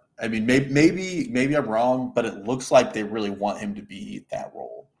not. I mean, maybe I'm wrong, but it looks like they really want him to be that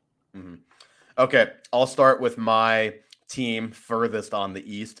role. Mm-hmm. Okay, I'll start with my team furthest on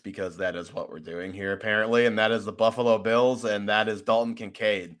the East, because that is what we're doing here apparently, and that is the Buffalo Bills, and that is Dalton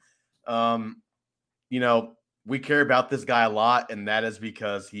Kincaid. We care about this guy a lot, and that is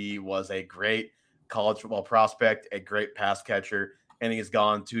because he was a great college football prospect, a great pass catcher, and he's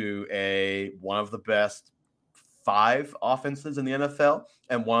gone to one of the best 5 offenses in the NFL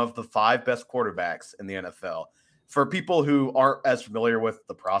and one of the 5 best quarterbacks in the NFL. For people who aren't as familiar with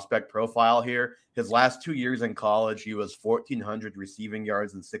the prospect profile here, his last 2 years in college, he was 1,400 receiving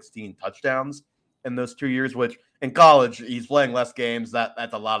yards and 16 touchdowns in those 2 years, which in college, he's playing less games.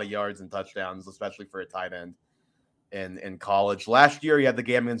 That's a lot of yards and touchdowns, especially for a tight end. in college. Last year, he had the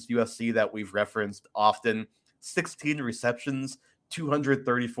game against USC that we've referenced often. 16 receptions,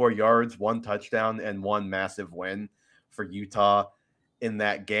 234 yards, 1 touchdown, and 1 massive win for Utah in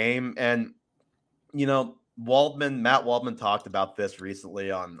that game. And, you know, Matt Waldman talked about this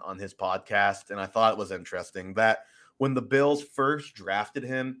recently on his podcast, and I thought it was interesting that when the Bills first drafted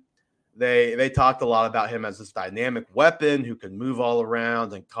him, they talked a lot about him as this dynamic weapon who can move all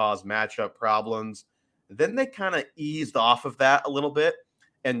around and cause matchup problems. Then they kind of eased off of that a little bit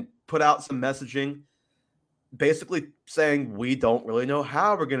and put out some messaging basically saying we don't really know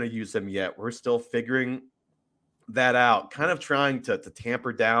how we're going to use him yet. We're still figuring that out, kind of trying to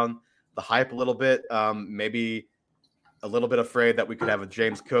tamper down the hype a little bit. Maybe a little bit afraid that we could have a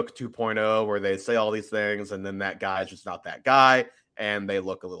James Cook 2.0 where they say all these things and then that guy's just not that guy and they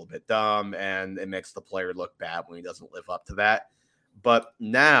look a little bit dumb and it makes the player look bad when he doesn't live up to that. But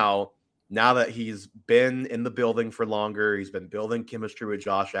now that he's been in the building for longer, he's been building chemistry with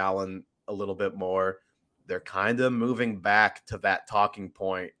Josh Allen a little bit more. They're kind of moving back to that talking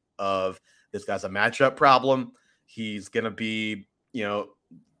point of this guy's a matchup problem. He's going to be,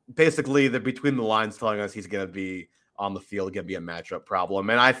 basically they're between the lines telling us he's going to be on the field, going to be a matchup problem.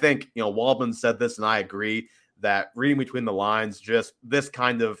 And I think, Waldman said this and I agree that reading between the lines, just this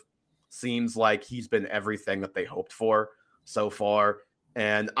kind of seems like he's been everything that they hoped for so far.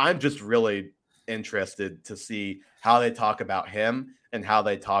 And I'm just really interested to see how they talk about him and how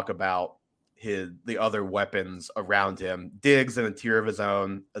they talk about the other weapons around him. Diggs in a tier of his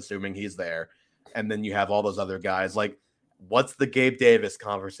own, assuming he's there. And then you have all those other guys. Like, what's the Gabe Davis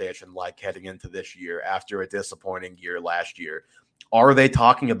conversation like heading into this year after a disappointing year last year? Are they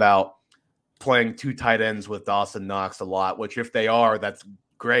talking about playing 2 tight ends with Dawson Knox a lot? Which if they are, that's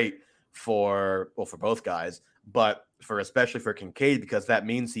great for both guys, but especially for Kincaid, because that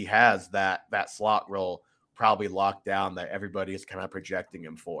means he has that slot role probably locked down that everybody is kind of projecting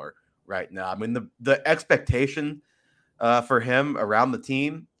him for right now. I mean, the expectation for him around the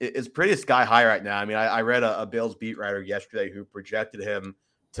team is pretty sky high right now. I mean, I read a Bills beat writer yesterday who projected him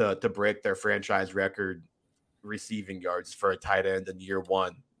to break their franchise record receiving yards for a tight end in year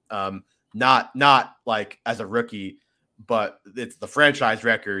 1. Not like as a rookie, but it's the franchise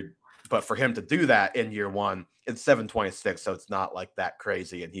record. But for him to do that in year 1, it's 726. So it's not like that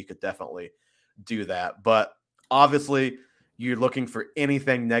crazy. And he could definitely do that. But obviously you're looking for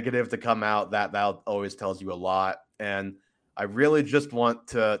anything negative to come out. That always tells you a lot. And I really just want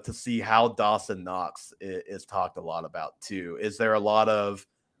to see how Dawson Knox is talked a lot about too. Is there a lot of,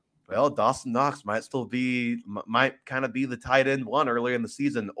 Dawson Knox might kind of be the tight end 1 earlier in the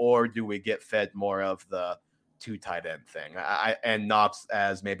season, or do we get fed more of the 2 tight end thing? And Knox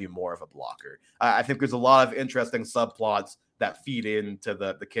as maybe more of a blocker. I think there's a lot of interesting subplots that feed into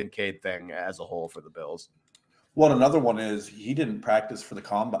the Kincaid thing as a whole for the Bills. Well, another one is he didn't practice for the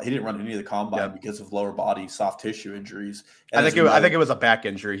combine. He didn't run any of the combine because of lower body soft tissue injuries. And I think it was a back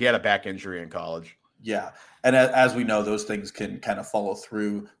injury. He had a back injury in college. Yeah. And as we know, those things can kind of follow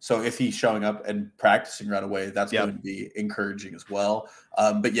through. So if he's showing up and practicing right away, that's going to be encouraging as well.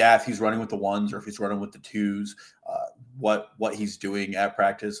 But yeah, if he's running with the 1s or if he's running with the 2s, what he's doing at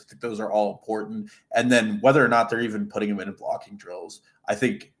practice, I think those are all important. And then whether or not they're even putting him in blocking drills, I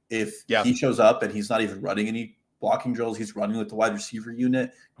think if he shows up and he's not even running any blocking drills, he's running with the wide receiver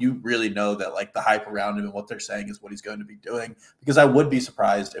unit, you really know that like the hype around him and what they're saying is what he's going to be doing. Because I would be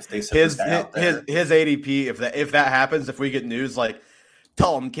surprised if they sent his ADP, if that happens, if we get news like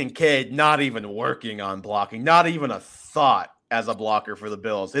Dalton Kincaid not even working on blocking, not even a thought as a blocker for the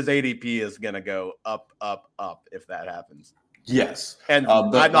Bills, his ADP is going to go up if that happens. Yes. And I'm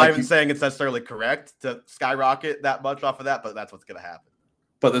not even saying it's necessarily correct to skyrocket that much off of that, but that's what's going to happen.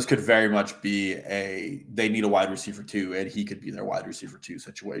 But this could very much be they need a wide receiver 2, and he could be their wide receiver 2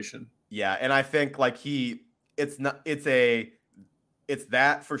 situation. Yeah, and I think like it's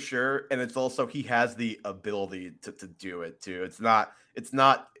that for sure, and it's also he has the ability to do it too. It's not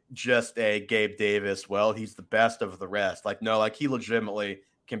just a Gabe Davis. Well, he's the best of the rest. Like no, like he legitimately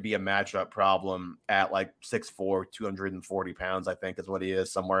can be a matchup problem at like 6'4", 240 pounds. I think is what he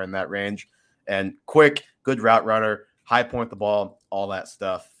is, somewhere in that range, and quick, good route runner. High point the ball, all that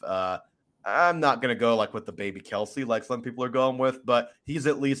stuff. I'm not going to go like with the baby Kelsey like some people are going with, but he's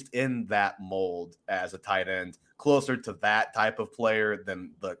at least in that mold as a tight end, closer to that type of player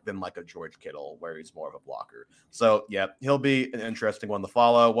than like a George Kittle, where he's more of a blocker. So, yeah, he'll be an interesting one to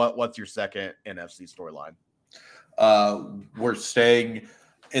follow. What's your second NFC storyline? We're staying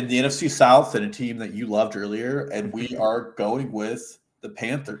in the NFC South and a team that you loved earlier, and we are going with the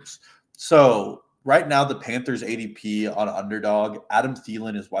Panthers. So right now, the Panthers ADP on Underdog, Adam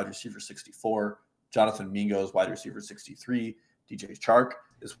Thielen is wide receiver 64, Jonathan Mingo is wide receiver 63. DJ Chark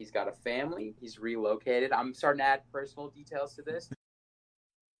is. He's got a family. He's relocated. I'm starting to add personal details to this.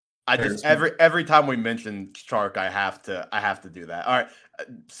 I just every time we mention Chark, I have to do that. All right,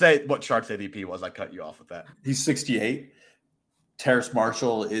 say what Chark's ADP was. I cut you off with that. He's 68. Terrace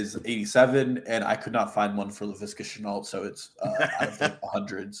Marshall is 87, and I could not find one for Laviska Shenault, so it's out of the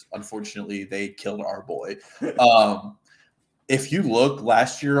hundreds. Unfortunately, they killed our boy. If you look,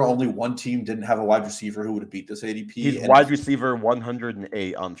 last year only one team didn't have a wide receiver who would have beat this ADP. He's wide receiver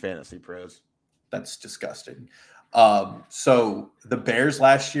 108 on Fantasy Pros. That's disgusting. So the Bears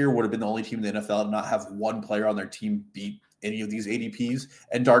last year would have been the only team in the NFL to not have one player on their team beat any of these ADPs.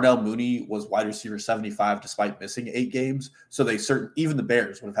 And Darnell Mooney was wide receiver 75 despite missing 8 games. So even the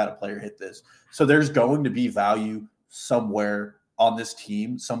Bears would have had a player hit this. So there's going to be value somewhere on this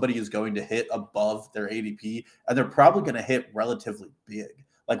team. Somebody is going to hit above their ADP, and they're probably going to hit relatively big.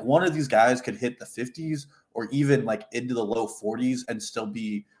 Like one of these guys could hit the 50s or even like into the low 40s and still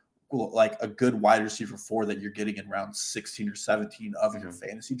be like a good wide receiver 4 that you're getting in round 16 or 17 of your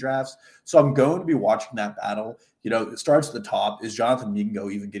fantasy drafts. So I'm going to be watching that battle. It starts at the top. Is Jonathan Mingo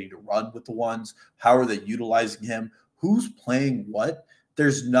even getting to run with the ones? How are they utilizing him? Who's playing what?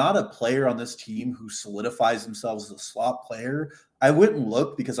 There's not a player on this team who solidifies themselves as a slot player. I wouldn't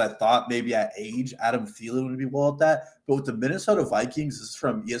look because I thought maybe at age, Adam Thielen would be well at that. But with the Minnesota Vikings, this is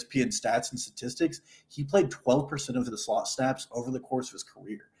from ESPN Stats and Statistics, he played 12% of the slot snaps over the course of his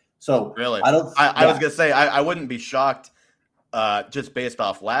career. So really, I was gonna say I wouldn't be shocked just based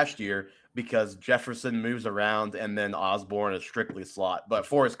off last year because Jefferson moves around and then Osborne is strictly slot. But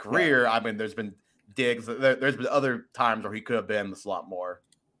for his career, I mean, there's been digs. There's been other times where he could have been the slot more.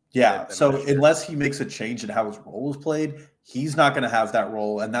 Yeah. So unless he makes a change in how his role is played, he's not going to have that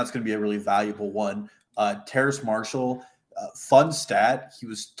role, and that's going to be a really valuable one. Terrace Marshall, fun stat: he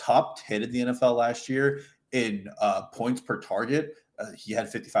was top 10 in the NFL last year in points per target. He had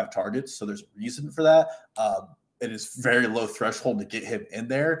 55 targets, so there's a reason for that. It is very low threshold to get him in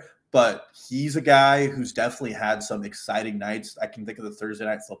there, but he's a guy who's definitely had some exciting nights. I can think of the Thursday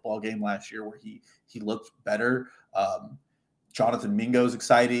night football game last year where he looked better. Jonathan Mingo is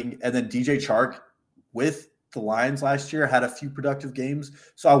exciting, and then DJ Chark with the Lions last year had a few productive games.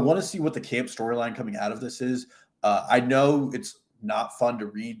 So I want to see what the camp storyline coming out of this is. I know it's not fun to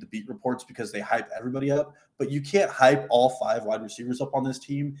read the beat reports because they hype everybody up, but you can't hype all 5 wide receivers up on this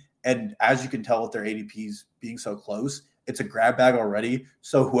team. And as you can tell with their ADPs being so close, it's a grab bag already.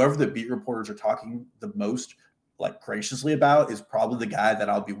 So whoever the beat reporters are talking the most graciously about is probably the guy that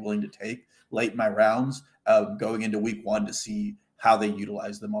I'll be willing to take late in my rounds going into week 1 to see how they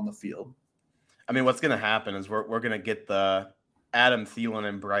utilize them on the field. I mean, what's going to happen is we're going to get the Adam Thielen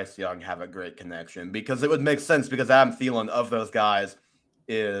and Bryce Young have a great connection because it would make sense because Adam Thielen of those guys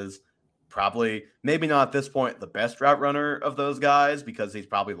is probably maybe not at this point the best route runner of those guys because he's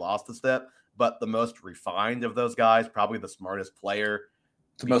probably lost a step, but the most refined of those guys, probably the smartest player.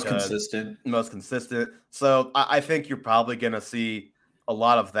 The most consistent. So I think you're probably going to see a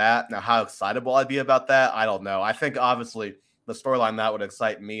lot of that. Now, how excited will I be about that? I don't know. I think obviously the storyline that would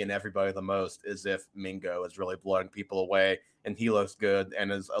excite me and everybody the most is if Mingo is really blowing people away and he looks good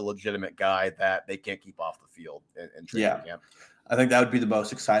and is a legitimate guy that they can't keep off the field in training camp. I think that would be the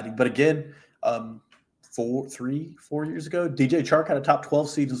most exciting. But again, 4 years ago, DJ Chark had a top 12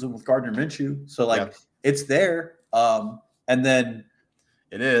 season with Gardner Minshew. So it's there. And then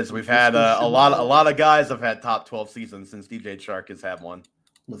it is. We've had a lot of guys have had top 12 seasons since DJ Chark has had one.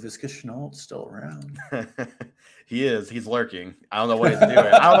 Laviska Shenault's still around. He is. He's lurking. I don't know what he's doing.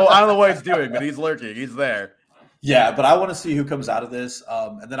 I don't know what he's doing, but he's lurking. He's there. Yeah, but I want to see who comes out of this,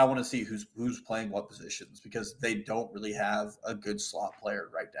 and then I want to see who's playing what positions because they don't really have a good slot player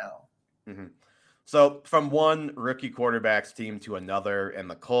right now. Mm-hmm. So from one rookie quarterback's team to another in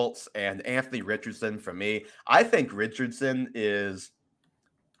the Colts and Anthony Richardson for me, I think Richardson is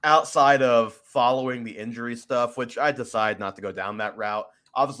outside of following the injury stuff, which I decide not to go down that route.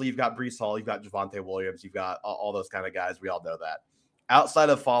 Obviously, you've got Breece Hall, you've got Javonte Williams, you've got all those kind of guys. We all know that. Outside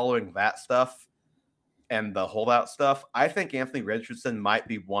of following that stuff and the holdout stuff, I think Anthony Richardson might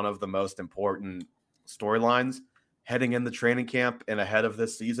be one of the most important storylines heading into training camp and ahead of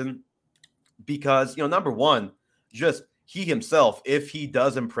this season. Because, number one, just he himself, if he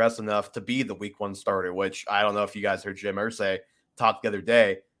does impress enough to be the week 1 starter, which I don't know if you guys heard Jim Irsay talk the other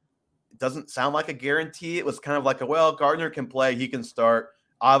day, it doesn't sound like a guarantee. It was kind of like Gardner can play, he can start.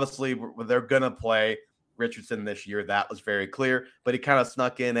 Obviously, they're going to play Richardson this year. That was very clear, but he kind of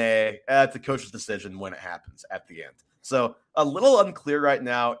snuck in it's a coach's decision when it happens at the end. So a little unclear right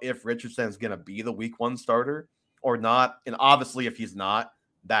now if Richardson is going to be the week 1 starter or not. And obviously, if he's not,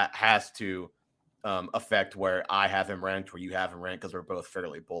 that has to effect where I have him ranked, where you have him ranked, because we're both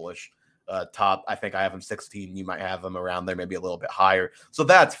fairly bullish. Top, I think I have him 16. You might have him around there, maybe a little bit higher. So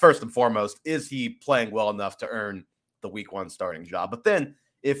that's first and foremost. Is he playing well enough to earn the week 1 starting job? But then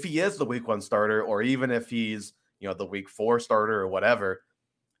if he is the week 1 starter, or even if he's, the week 4 starter or whatever,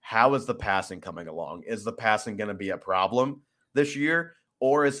 how is the passing coming along? Is the passing going to be a problem this year?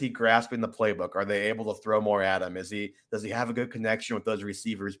 Or is he grasping the playbook? Are they able to throw more at him? Does he have a good connection with those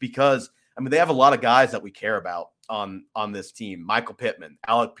receivers? Because they have a lot of guys that we care about on this team. Michael Pittman,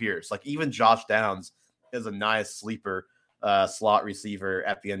 Alec Pierce, like even Josh Downs is a nice sleeper slot receiver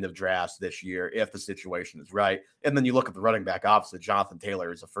at the end of drafts this year, if the situation is right. And then you look at the running back opposite. Jonathan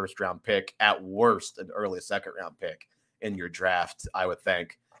Taylor is a first-round pick, at worst an early second-round pick in your draft, I would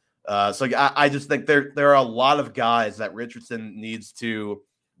think. So I just think there are a lot of guys that Richardson needs to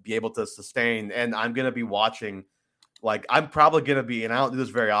be able to sustain. And I'm going to be watching, like I'm probably going to be, and I don't do this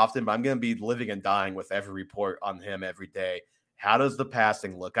very often, but I'm going to be living and dying with every report on him every day. How does the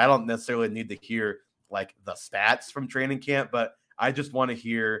passing look? I don't necessarily need to hear like the stats from training camp, but I just want to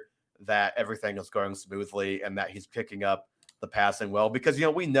hear that everything is going smoothly and that he's picking up the passing well, because,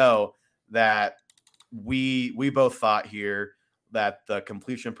 we know that we both thought here that the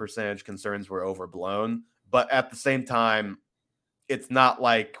completion percentage concerns were overblown, but at the same time, it's not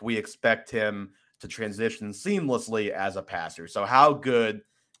like we expect him to transition seamlessly as a passer. So how good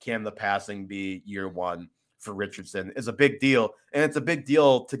can the passing be year 1 for Richardson is a big deal. And it's a big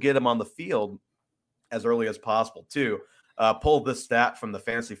deal to get him on the field as early as possible too. Pull this stat from the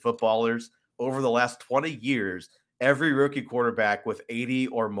Fantasy Footballers. Over the last 20 years, every rookie quarterback with 80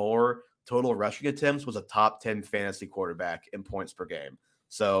 or more total rushing attempts was a top 10 fantasy quarterback in points per game.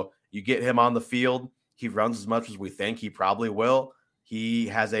 So you get him on the field, he runs as much as we think he probably will. He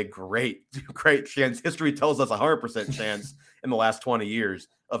has a great chance. History tells us 100% chance in the last 20 years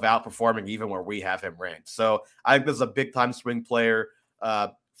of outperforming even where we have him ranked. So I think this is a big time swing player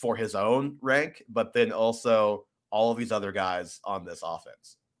for his own rank, but then also all of these other guys on this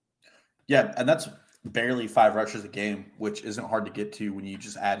offense. Yeah, and that's barely 5 rushes a game, which isn't hard to get to when you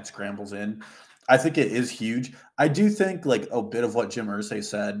just add scrambles in. I think it is huge. I do think like a bit of what Jim Irsay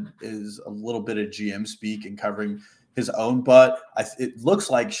said is a little bit of GM speak and covering his own butt. It looks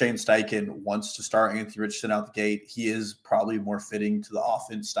like Shane Steichen wants to start Anthony Richardson out the gate. He is probably more fitting to the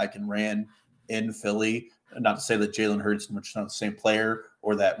offense Steichen ran in Philly. Not to say that Jalen Hurts and Richardson are the same player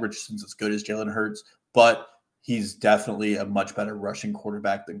or that Richardson's as good as Jalen Hurts, but he's definitely a much better rushing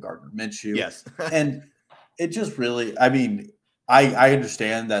quarterback than Gardner Minshew. Yes. And it just really, I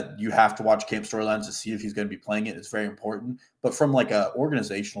understand that you have to watch camp storylines to see if he's going to be playing it. It's very important. But from like a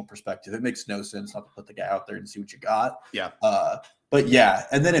organizational perspective, it makes no sense not to put the guy out there and see what you got. Yeah. But yeah,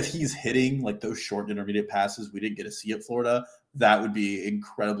 and then if he's hitting like those short intermediate passes we didn't get to see at Florida, that would be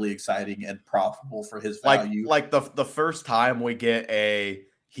incredibly exciting and profitable for his value. Like the first time we get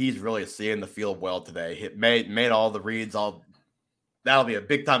he's really seeing the field well today. He made all the reads. That'll be a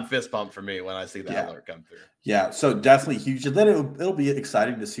big time fist bump for me when I see that alert come through. Yeah, so definitely huge. And then it'll be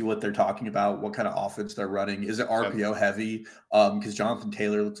exciting to see what they're talking about, what kind of offense they're running. Is it RPO heavy? Because Jonathan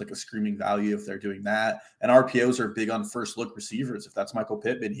Taylor looks like a screaming value if they're doing that. And RPOs are big on first look receivers. If that's Michael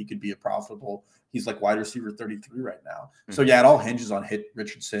Pittman, he could be a profitable. He's like wide receiver 33 right now. Mm-hmm. So yeah, it all hinges on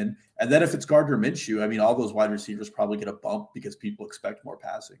Richardson. And then if it's Gardner Minshew, all those wide receivers probably get a bump because people expect more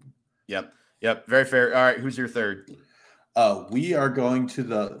passing. Yep. Very fair. All right, who's your third? We are going to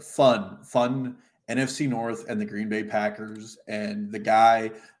the fun NFC North and the Green Bay Packers, and the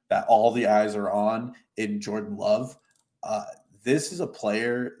guy that all the eyes are on in Jordan Love. This is a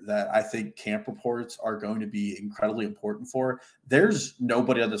player that I think camp reports are going to be incredibly important for. There's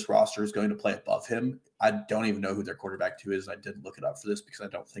nobody on this roster who's going to play above him. I don't even know who their quarterback 2 is. I didn't look it up for this because I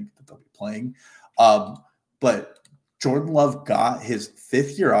don't think that they'll be playing. But Jordan Love got his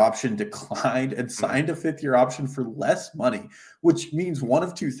 5th-year option declined and signed a 5th-year option for less money, which means one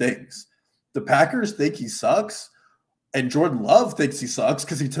of 2 things. The Packers think he sucks, and Jordan Love thinks he sucks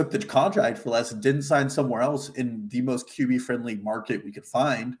because he took the contract for less and didn't sign somewhere else in the most QB-friendly market we could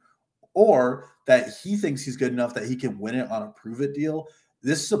find, or that he thinks he's good enough that he can win it on a prove-it deal.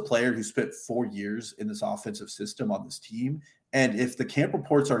 This is a player who spent 4 years in this offensive system on this team, and if the camp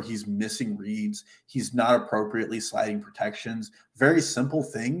reports are he's missing reads, he's not appropriately sliding protections, very simple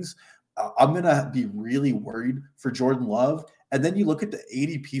things, I'm going to be really worried for Jordan Love. And then you look at the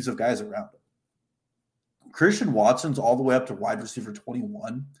ADPs of guys around him. Christian Watson's all the way up to wide receiver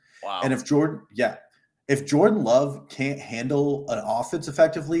 21. Wow. And if Jordan If Jordan Love can't handle an offense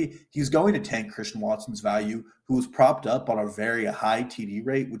effectively, he's going to tank Christian Watson's value, who was propped up on a very high TD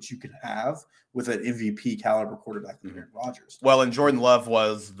rate, which you can have with an MVP caliber quarterback like Aaron Rodgers. Well, and Jordan Love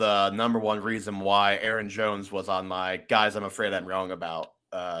was the number one reason why Aaron Jones was on my guys I'm afraid I'm wrong about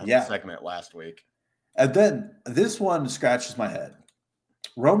segment last week. And then this one scratches my head.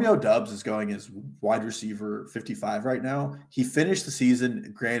 Romeo Doubs is going as wide receiver 55 right now. He finished the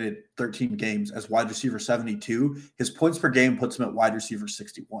season, granted 13 games, as wide receiver 72. His points per game puts him at wide receiver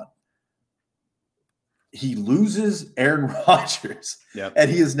 61. He loses Aaron Rodgers, and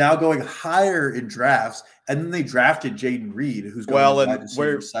he is now going higher in drafts. And then they drafted Jaden Reed, who's going wide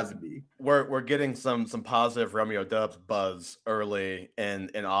receiver 70. We're getting some positive Romeo Doubs buzz early in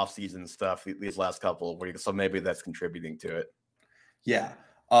offseason stuff these last couple of weeks, so maybe that's contributing to it. Yeah.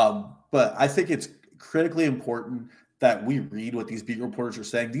 But I think it's critically important that we read what these beat reporters are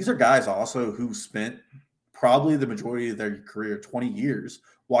saying. These are guys also who spent probably the majority of their career, 20 years,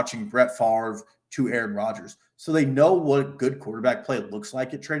 watching Brett Favre to Aaron Rodgers. So they know what good quarterback play looks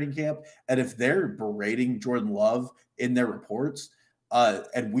like at training camp. And if they're berating Jordan Love in their reports,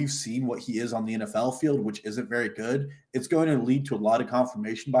 and we've seen what he is on the NFL field, which isn't very good, it's going to lead to a lot of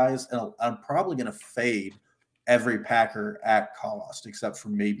confirmation bias. And I'm probably going to fade every Packer at cost, except for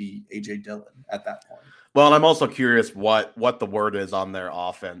maybe A.J. Dillon at that point. Well, and I'm also curious what the word is on their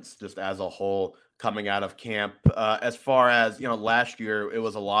offense, just as a whole, coming out of camp. As far as, last year, it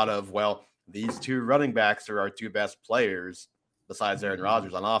was a lot of, well, these two running backs are our two best players besides Aaron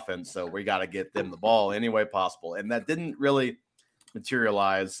Rodgers on offense, so we got to get them the ball any way possible. And that didn't really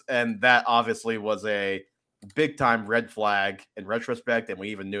materialize, and that obviously was a big-time red flag in retrospect, and we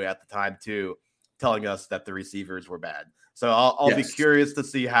even knew at the time, too, telling us that the receivers were bad. So I'll be curious to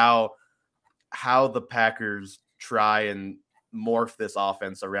see how the Packers try and morph this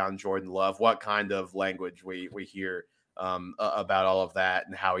offense around Jordan Love, what kind of language we hear about all of that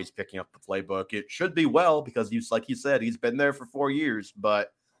and how he's picking up the playbook. It should be well, because like you said, he's been there for 4 years,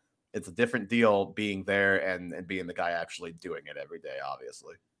 but it's a different deal being there and being the guy actually doing it every day,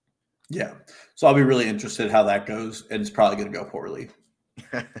 obviously. Yeah. So I'll be really interested how that goes, and it's probably going to go poorly.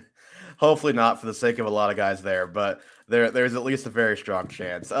 Hopefully not, for the sake of a lot of guys there, but there's at least a very strong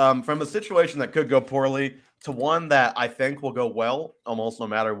chance. From a situation that could go poorly to one that I think will go well almost no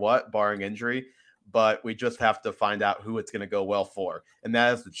matter what, barring injury, but we just have to find out who it's going to go well for. And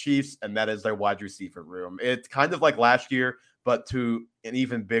that is the Chiefs, and that is their wide receiver room. It's kind of like last year, but to an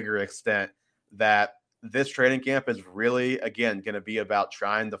even bigger extent, that this training camp is really, again, going to be about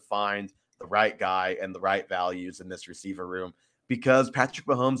trying to find the right guy and the right values in this receiver room. Because Patrick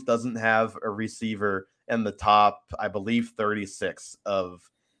Mahomes doesn't have a receiver in the top, I believe, 36 of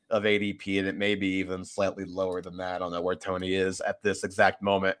ADP, and it may be even slightly lower than that. I don't know where Tony is at this exact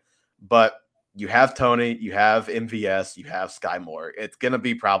moment. But you have Tony, you have MVS, you have Sky Moore. It's going to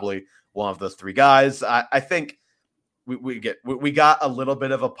be probably one of those three guys. I think we got a little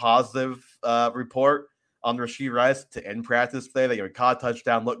bit of a positive report on Rashee Rice to end practice today. They caught a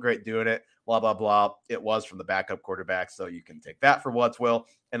touchdown, looked great doing it. Blah, blah, blah. It was from the backup quarterback, so you can take that for what it's will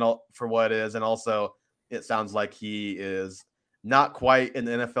and for what it is. And also, it sounds like he is not quite in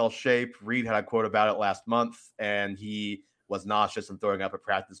NFL shape. Reed had a quote about it last month, and he was nauseous and throwing up at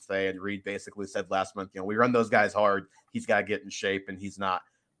practice today. And Reed basically said last month, we run those guys hard. He's got to get in shape, and he's not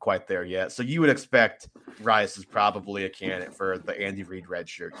quite there yet. So you would expect Rice is probably a candidate for the Andy Reid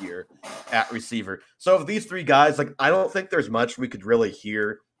redshirt year at receiver. So of these three guys, I don't think there's much we could really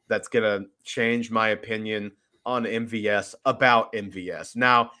hear that's going to change my opinion on MVS about MVS.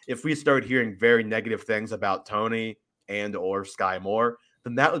 Now, if we start hearing very negative things about Tony and or Sky Moore,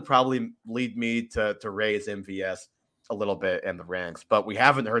 then that would probably lead me to raise MVS a little bit in the ranks. But we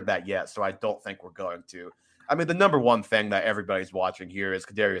haven't heard that yet, so I don't think we're going to. I mean, the number one thing that everybody's watching here is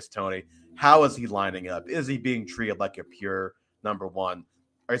Kadarius Toney. How is he lining up? Is he being treated like a pure number one?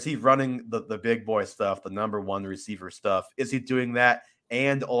 Or is he running the big boy stuff, the number one receiver stuff? Is he doing that?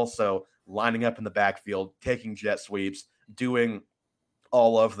 And also lining up in the backfield, taking jet sweeps, doing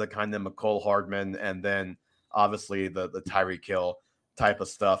all of the kind of McCole Hardman and then obviously the Tyreek Hill type of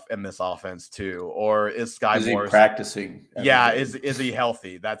stuff in this offense too? Or is Sky Moore practicing? Yeah, is he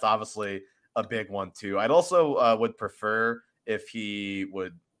healthy? That's obviously a big one too. I'd also would prefer if he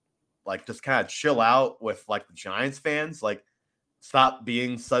would just kind of chill out with the Giants fans, stop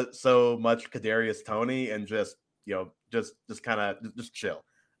being so much Kadarius Toney and just chill.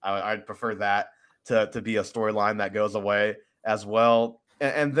 I'd prefer that to be a storyline that goes away as well.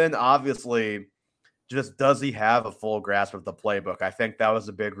 And then obviously, just does he have a full grasp of the playbook? I think that was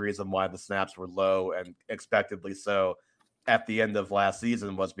a big reason why the snaps were low and expectedly so at the end of last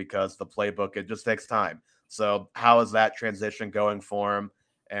season was because the playbook, it just takes time. So how is that transition going for him?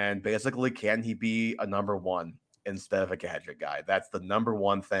 And basically, can he be a number one instead of a gadget guy? That's the number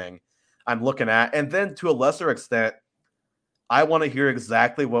one thing I'm looking at. And then to a lesser extent, I want to hear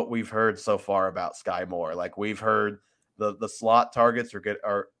exactly what we've heard so far about Sky Moore. Like we've heard the slot targets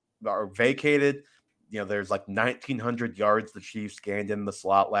are vacated. There's like 1,900 yards the Chiefs gained in the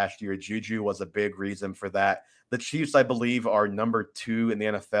slot last year. Juju was a big reason for that. The Chiefs, I believe, are number 2 in the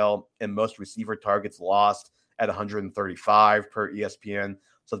NFL in most receiver targets lost at 135 per ESPN.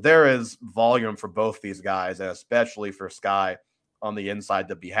 So there is volume for both these guys, and especially for Sky on the inside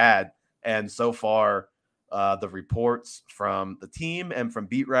to be had. And so far, the reports from the team and from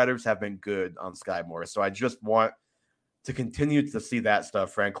beat writers have been good on Sky Moore. So I just want to continue to see that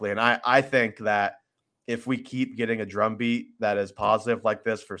stuff, frankly. And I think that if we keep getting a drumbeat that is positive like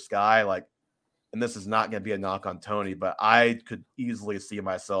this for Sky, and this is not going to be a knock on Tony, but I could easily see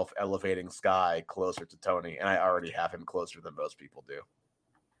myself elevating Sky closer to Tony, and I already have him closer than most people do.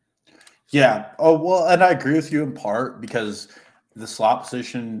 Yeah. Oh, well, and I agree with you in part because the slot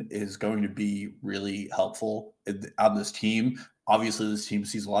position is going to be really helpful on this team. Obviously, this team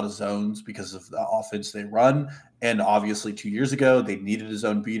sees a lot of zones because of the offense they run. And obviously, 2 years ago, they needed a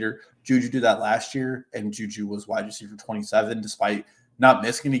zone beater. Juju did that last year, and Juju was wide receiver 27, despite not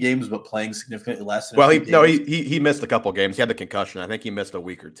missing any games, but playing significantly less. Well, he missed a couple games. He had the concussion. I think he missed a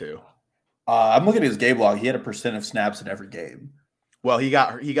week or two. I'm looking at his game log. He had a percent of snaps in every game. Well, he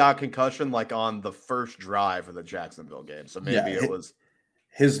got concussion on the first drive of the Jacksonville game. So maybe it was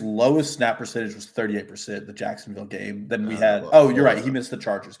his lowest snap percentage was 38% the Jacksonville game. Then we had you're right. He missed the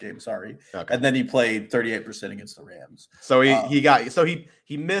Chargers game. Sorry. Okay. And then he played 38% against the Rams. So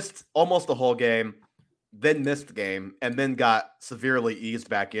he missed almost the whole game, then missed the game, and then got severely eased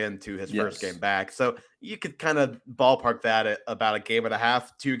back into his first game back. So you could kind of ballpark that at about a game and a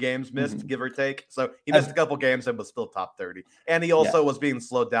half, 2 games missed, give or take. So he missed a couple games and was still top 30. And he also was being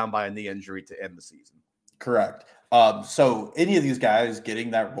slowed down by a knee injury to end the season. Correct. So any of these guys getting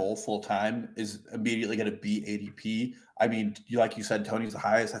that role full time is immediately going to beat ADP. I mean, like you said, Tony's the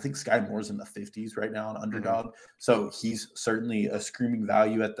highest. I think Sky Moore's in the 50s right now on Underdog. Mm-hmm. So he's certainly a screaming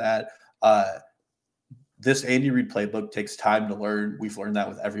value at that. This Andy Reid playbook takes time to learn. We've learned that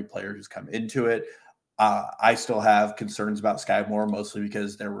with every player who's come into it. I still have concerns about Sky Moore, mostly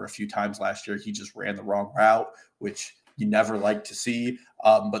because there were a few times last year he just ran the wrong route, which you never like to see.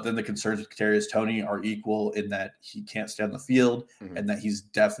 But then the concerns with Kadarius Toney are equal in that he can't stay on the field and that he's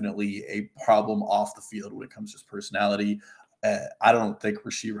definitely a problem off the field when it comes to his personality. I don't think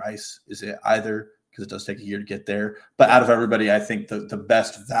Rashee Rice is it either because it does take a year to get there. But out of everybody, I think the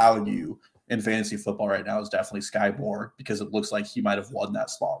best value in fantasy football right now is definitely Sky Moore because it looks like he might have won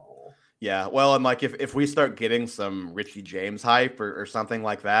that slot role. Yeah, well, and if we start getting some Richie James hype or something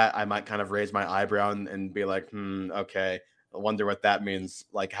like that, I might kind of raise my eyebrow and be like, okay, I wonder what that means,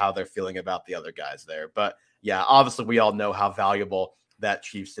 how they're feeling about the other guys there. But yeah, obviously we all know how valuable that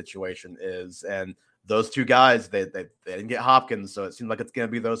Chiefs situation is. And those 2 guys, they didn't get Hopkins, so it seems like it's going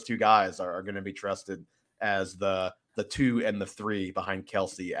to be those 2 guys are going to be trusted as the 2 and the 3 behind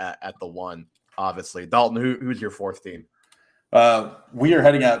Kelsey at the 1, obviously. Dalton, who's your 4th team? We are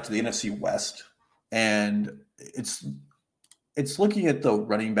heading out to the NFC West, and it's looking at the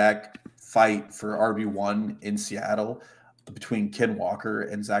running back fight for RB1 in Seattle between Ken Walker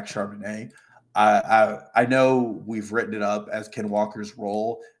and Zach Charbonnet. I know we've written it up as Ken Walker's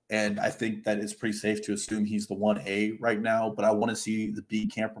role, and I think that it's pretty safe to assume he's the 1A right now, but I want to see the B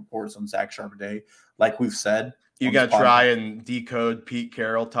camp reports on Zach Charbonnet. Like we've said, you got to try and decode Pete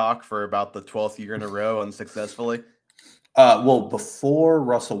Carroll talk for about the 12th year in a row unsuccessfully. Well, before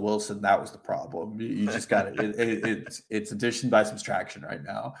Russell Wilson, that was the problem. You just got it's addition by subtraction right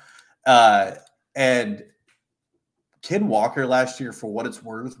now. And Ken Walker last year, for what it's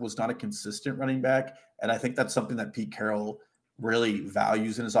worth, was not a consistent running back. And I think that's something that Pete Carroll really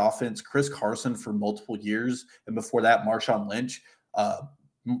values in his offense. Chris Carson for multiple years. And before that, Marshawn Lynch,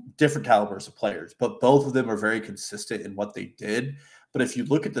 different calibers of players, but both of them are very consistent in what they did. But if you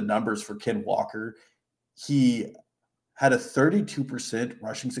look at the numbers for Ken Walker, he had a 32%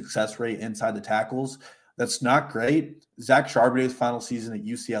 rushing success rate inside the tackles. That's not great. Zach Charbonnet's final season at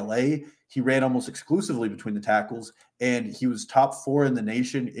UCLA, he ran almost exclusively between the tackles, and he was top 4 in the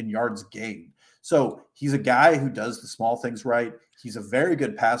nation in yards gained. So he's a guy who does the small things right. He's a very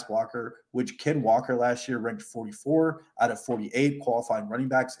good pass blocker, which Ken Walker last year ranked 44 out of 48 qualifying running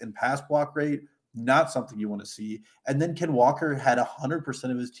backs in pass block rate. Not something you want to see. And then Ken Walker had 100%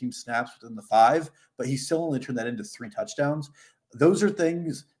 of his team snaps within the 5, but he still only turned that into 3 touchdowns. Those are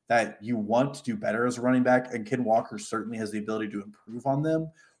things that you want to do better as a running back, and Ken Walker certainly has the ability to improve on them.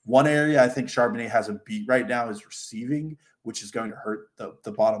 One area I think Charbonnet has a beat right now is receiving, which is going to hurt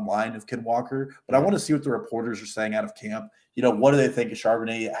the bottom line of Ken Walker. But I want to see what the reporters are saying out of camp. What do they think of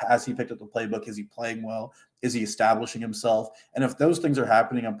Charbonnet? Has he picked up the playbook? Is he playing well? Is he establishing himself? And if those things are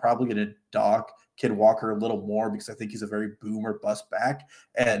happening, I'm probably going to dock Ken Walker a little more because I think he's a very boom or bust back.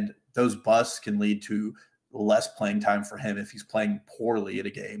 And those busts can lead to less playing time for him if he's playing poorly in a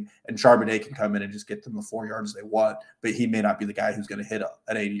game. And Charbonnet can come in and just get them the 4 yards they want, but he may not be the guy who's going to hit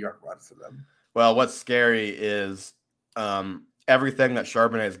an 80-yard run for them. Well, what's scary is everything that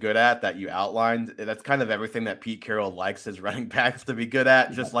Charbonnet is good at that you outlined. That's kind of everything that Pete Carroll likes his running backs to be good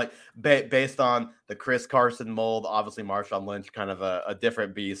at, just like based on the Chris Carson mold. Obviously, Marshawn Lynch, kind of a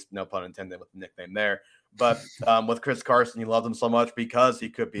different beast, no pun intended with the nickname there. But with Chris Carson, you loved him so much because he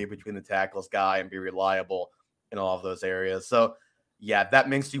could be between the tackles guy and be reliable in all of those areas. So, yeah, that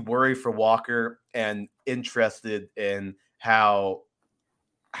makes you worry for Walker and interested in how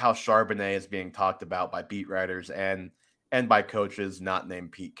Charbonnet is being talked about by beat writers and by coaches not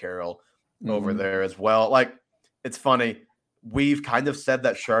named Pete Carroll over there as well. Like, it's funny. We've kind of said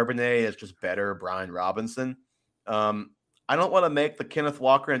that Charbonnet is just better Brian Robinson. I don't want to make the Kenneth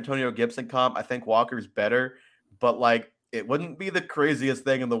Walker, Antonio Gibson comp. I think Walker's better, but like it wouldn't be the craziest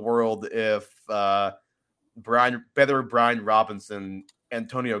thing in the world if Brian Robinson,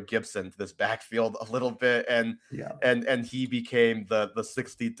 Antonio Gibson to this backfield a little bit, and he became the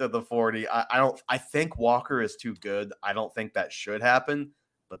 60 to the 40. I think Walker is too good. I don't think that should happen,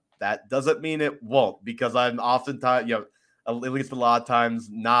 but that doesn't mean it won't, because I'm oftentimes, at least a lot of times,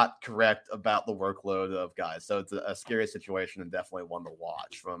 not correct about the workload of guys. So it's a scary situation and definitely one to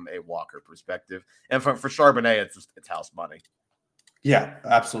watch from a Walker perspective. And for Charbonnet, it's house money. Yeah,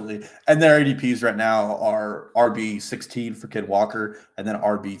 absolutely. And their ADPs right now are RB16 for Ken Walker and then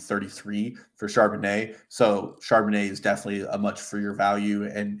RB33 for Charbonnet. So Charbonnet is definitely a much freer value.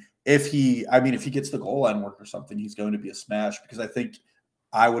 And if he gets the goal line work or something, he's going to be a smash, because I think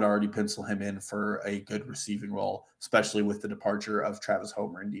I would already pencil him in for a good receiving role, especially with the departure of Travis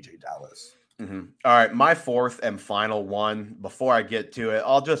Homer and DJ Dallas. Mm-hmm. All right, my fourth and final one. Before I get to it,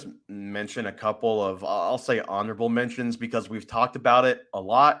 I'll just mention a couple of, I'll say, honorable mentions, because we've talked about it a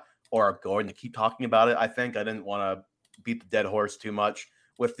lot, or are going to keep talking about it. I think I didn't want to beat the dead horse too much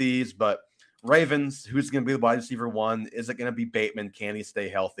with these, but Ravens, who's going to be the wide receiver one? Is it going to be Bateman? Can he stay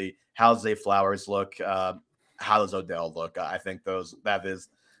healthy? How's Zay Flowers look? How does Odell look? I think that is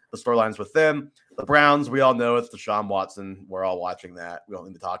the storylines with them. The Browns, we all know it's Deshaun Watson. We're all watching that. We don't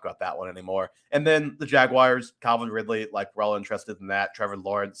need to talk about that one anymore. And then the Jaguars, Calvin Ridley, like, we're all interested in that. Trevor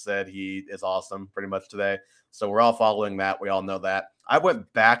Lawrence said he is awesome pretty much today. So we're all following that. We all know that. I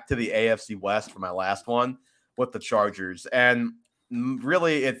went back to the AFC West for my last one with the Chargers. And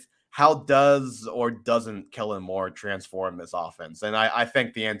really, it's how does or doesn't Kellen Moore transform this offense? And I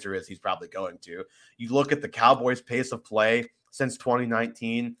think the answer is he's probably going to. You look at the Cowboys' pace of play since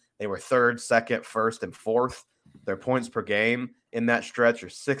 2019. They were third, second, first, and fourth. Their points per game in that stretch are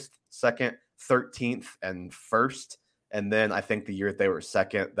sixth, second, 13th, and first. And then I think the year they were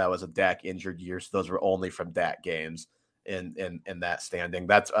second, that was a Dak injured year. So those were only from Dak games in that standing.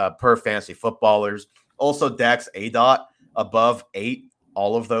 That's per Fantasy Footballers. Also, Dak's ADOT above 8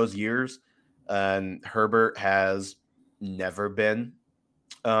 all of those years. And Herbert has never been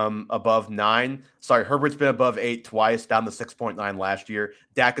above 9. Sorry, Herbert's been above 8 twice, down to 6.9 last year.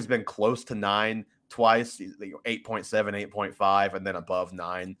 Dak has been close to 9 twice, 8.7, 8.5, and then above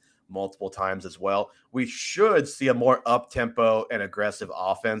 9 multiple times as well. We should see a more up-tempo and aggressive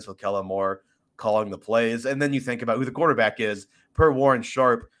offense with Kellen Moore calling the plays. And then you think about who the quarterback is. Per Warren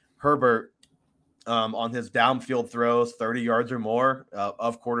Sharp, Herbert, on his downfield throws, 30 yards or more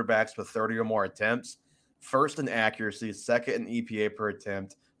of quarterbacks with 30 or more attempts. First in accuracy, second in EPA per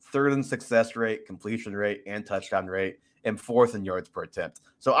attempt, third in success rate, completion rate, and touchdown rate, and fourth in yards per attempt.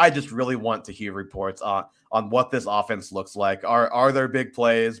 So I just really want to hear reports on what this offense looks like. Are there big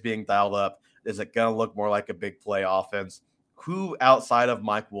plays being dialed up? Is it going to look more like a big play offense? Who outside of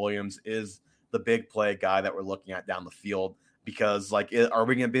Mike Williams is the big play guy that we're looking at down the field? Because, like, are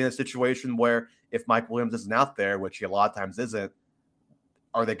we going to be in a situation where if Mike Williams isn't out there, which he a lot of times isn't,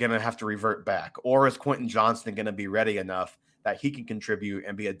 are they going to have to revert back? Or is Quentin Johnston going to be ready enough that he can contribute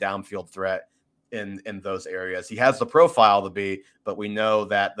and be a downfield threat in those areas? He has the profile to be, but we know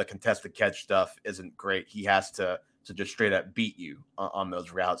that the contested catch stuff isn't great. He has to just straight up beat you on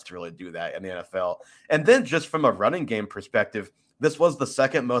those routes to really do that in the NFL. And then just from a running game perspective, this was the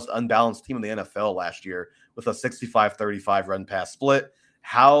second most unbalanced team in the NFL last year with a 65-35 run-pass split.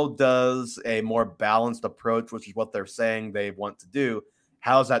 How does a more balanced approach, which is what they're saying they want to do,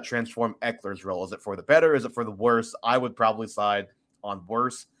 how does that transform Eckler's role? Is it for the better? Is it for the worse? I would probably side on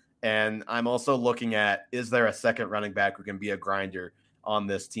worse. And I'm also looking at, is there a second running back who can be a grinder on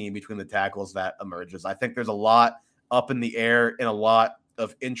this team between the tackles that emerges? I think there's a lot up in the air and a lot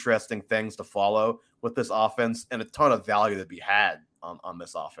of interesting things to follow with this offense and a ton of value to be had on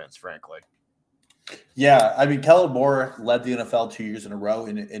this offense, frankly. Yeah, I mean, Kellen Moore led the NFL 2 years in a row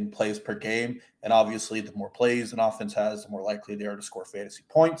in plays per game. And obviously, the more plays an offense has, the more likely they are to score fantasy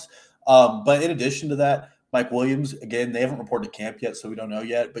points. But in addition to that, Mike Williams, again, they haven't reported camp yet, so we don't know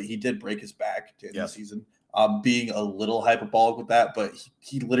yet. But he did break his back during the season. Being a little hyperbolic with that, but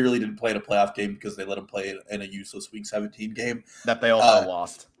he literally didn't play in a playoff game because they let him play in a useless Week 17 game. That they also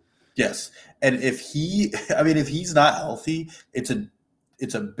lost. Yes. And if he's not healthy, it's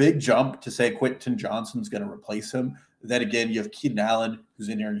a big jump to say Quentin Johnston's going to replace him. Then again, you have Keenan Allen, who's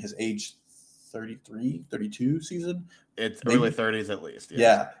in there in his age 33, 32 season. It's maybe early 30s at least.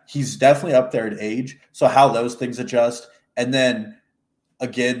 Yeah, he's definitely up there in age. So how those things adjust. And then,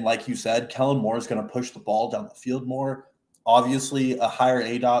 again, like you said, Kellen Moore is going to push the ball down the field more. Obviously, a higher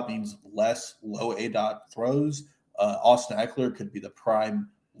ADOT means less low ADOT throws. Austin Eckler could be the prime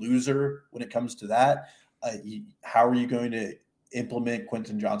loser when it comes to that. How are you going to implement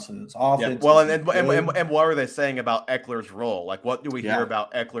Quentin Johnston's offense? Yeah. Well, and what are they saying about Eckler's role? Like, what do we hear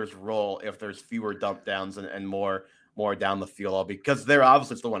about Eckler's role if there's fewer dump downs and more down the field? Because they're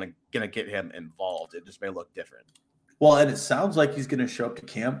obviously still going to get him involved. It just may look different. Well, and it sounds like he's going to show up to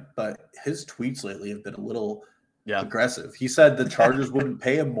camp, but his tweets lately have been a little aggressive. He said the Chargers wouldn't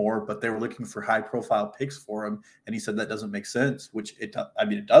pay him more, but they were looking for high-profile picks for him, and he said that doesn't make sense, which it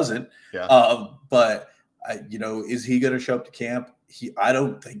doesn't. Yeah. But is he going to show up to camp? I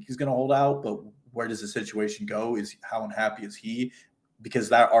don't think he's going to hold out, but where does the situation go? How unhappy is he? Because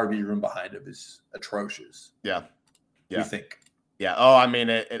that RB room behind him is atrocious. Yeah. You think? Yeah. Oh, I mean,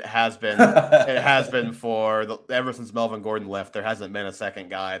 it has been. It has been ever since Melvin Gordon left. There hasn't been a second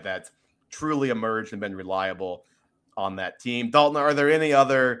guy that's truly emerged and been reliable on that team. Dalton, are there any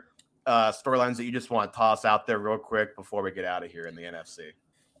other storylines that you just want to toss out there real quick before we get out of here in the NFC?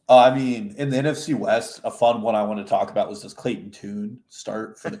 In the NFC West, a fun one I want to talk about was, does Clayton Tune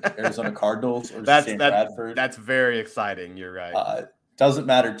start for the Arizona Cardinals or Sam Bradford? That's very exciting. You're right. Doesn't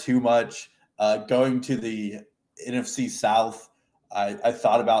matter too much. Going to the NFC South, I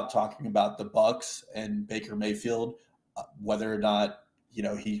thought about talking about the Bucs and Baker Mayfield, whether or not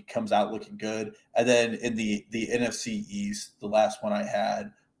he comes out looking good. And then in the NFC East, the last one I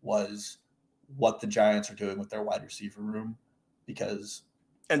had was what the Giants are doing with their wide receiver room, because.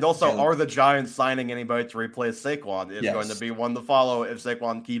 And also, are the Giants signing anybody to replace Saquon? Is going to be one to follow if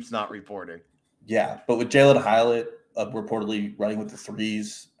Saquon keeps not reporting. Yeah, but with Jalen Hyatt reportedly running with the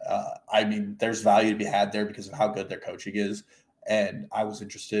threes, there's value to be had there because of how good their coaching is. And I was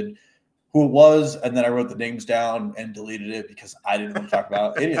interested who it was, and then I wrote the names down and deleted it because I didn't want to talk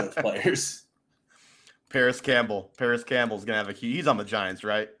about any of those players. Paris Campbell's going to have he's on the Giants,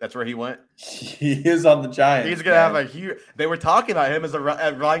 right? That's where he went? He is on the Giants. He's going to have a huge – they were talking about him as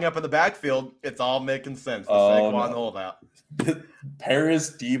running up in the backfield. It's all making sense. The Saquon holdout.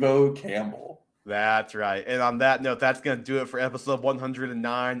 Paris Devo Campbell. That's right. And on that note, that's going to do it for episode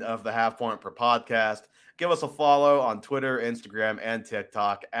 109 of the Half Point Per Podcast. Give us a follow on Twitter, Instagram, and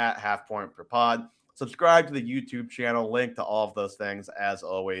TikTok at Half Point Per Pod. Subscribe to the YouTube channel. Link to all of those things, as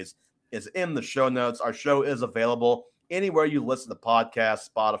always, is in the show notes. Our show is available anywhere you listen to podcasts,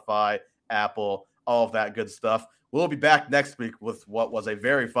 Spotify, Apple, all of that good stuff. We'll be back next week with what was a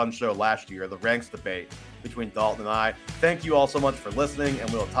very fun show last year, the ranks debate between Dalton and I. Thank you all so much for listening, and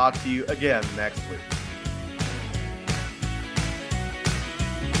we'll talk to you again next week.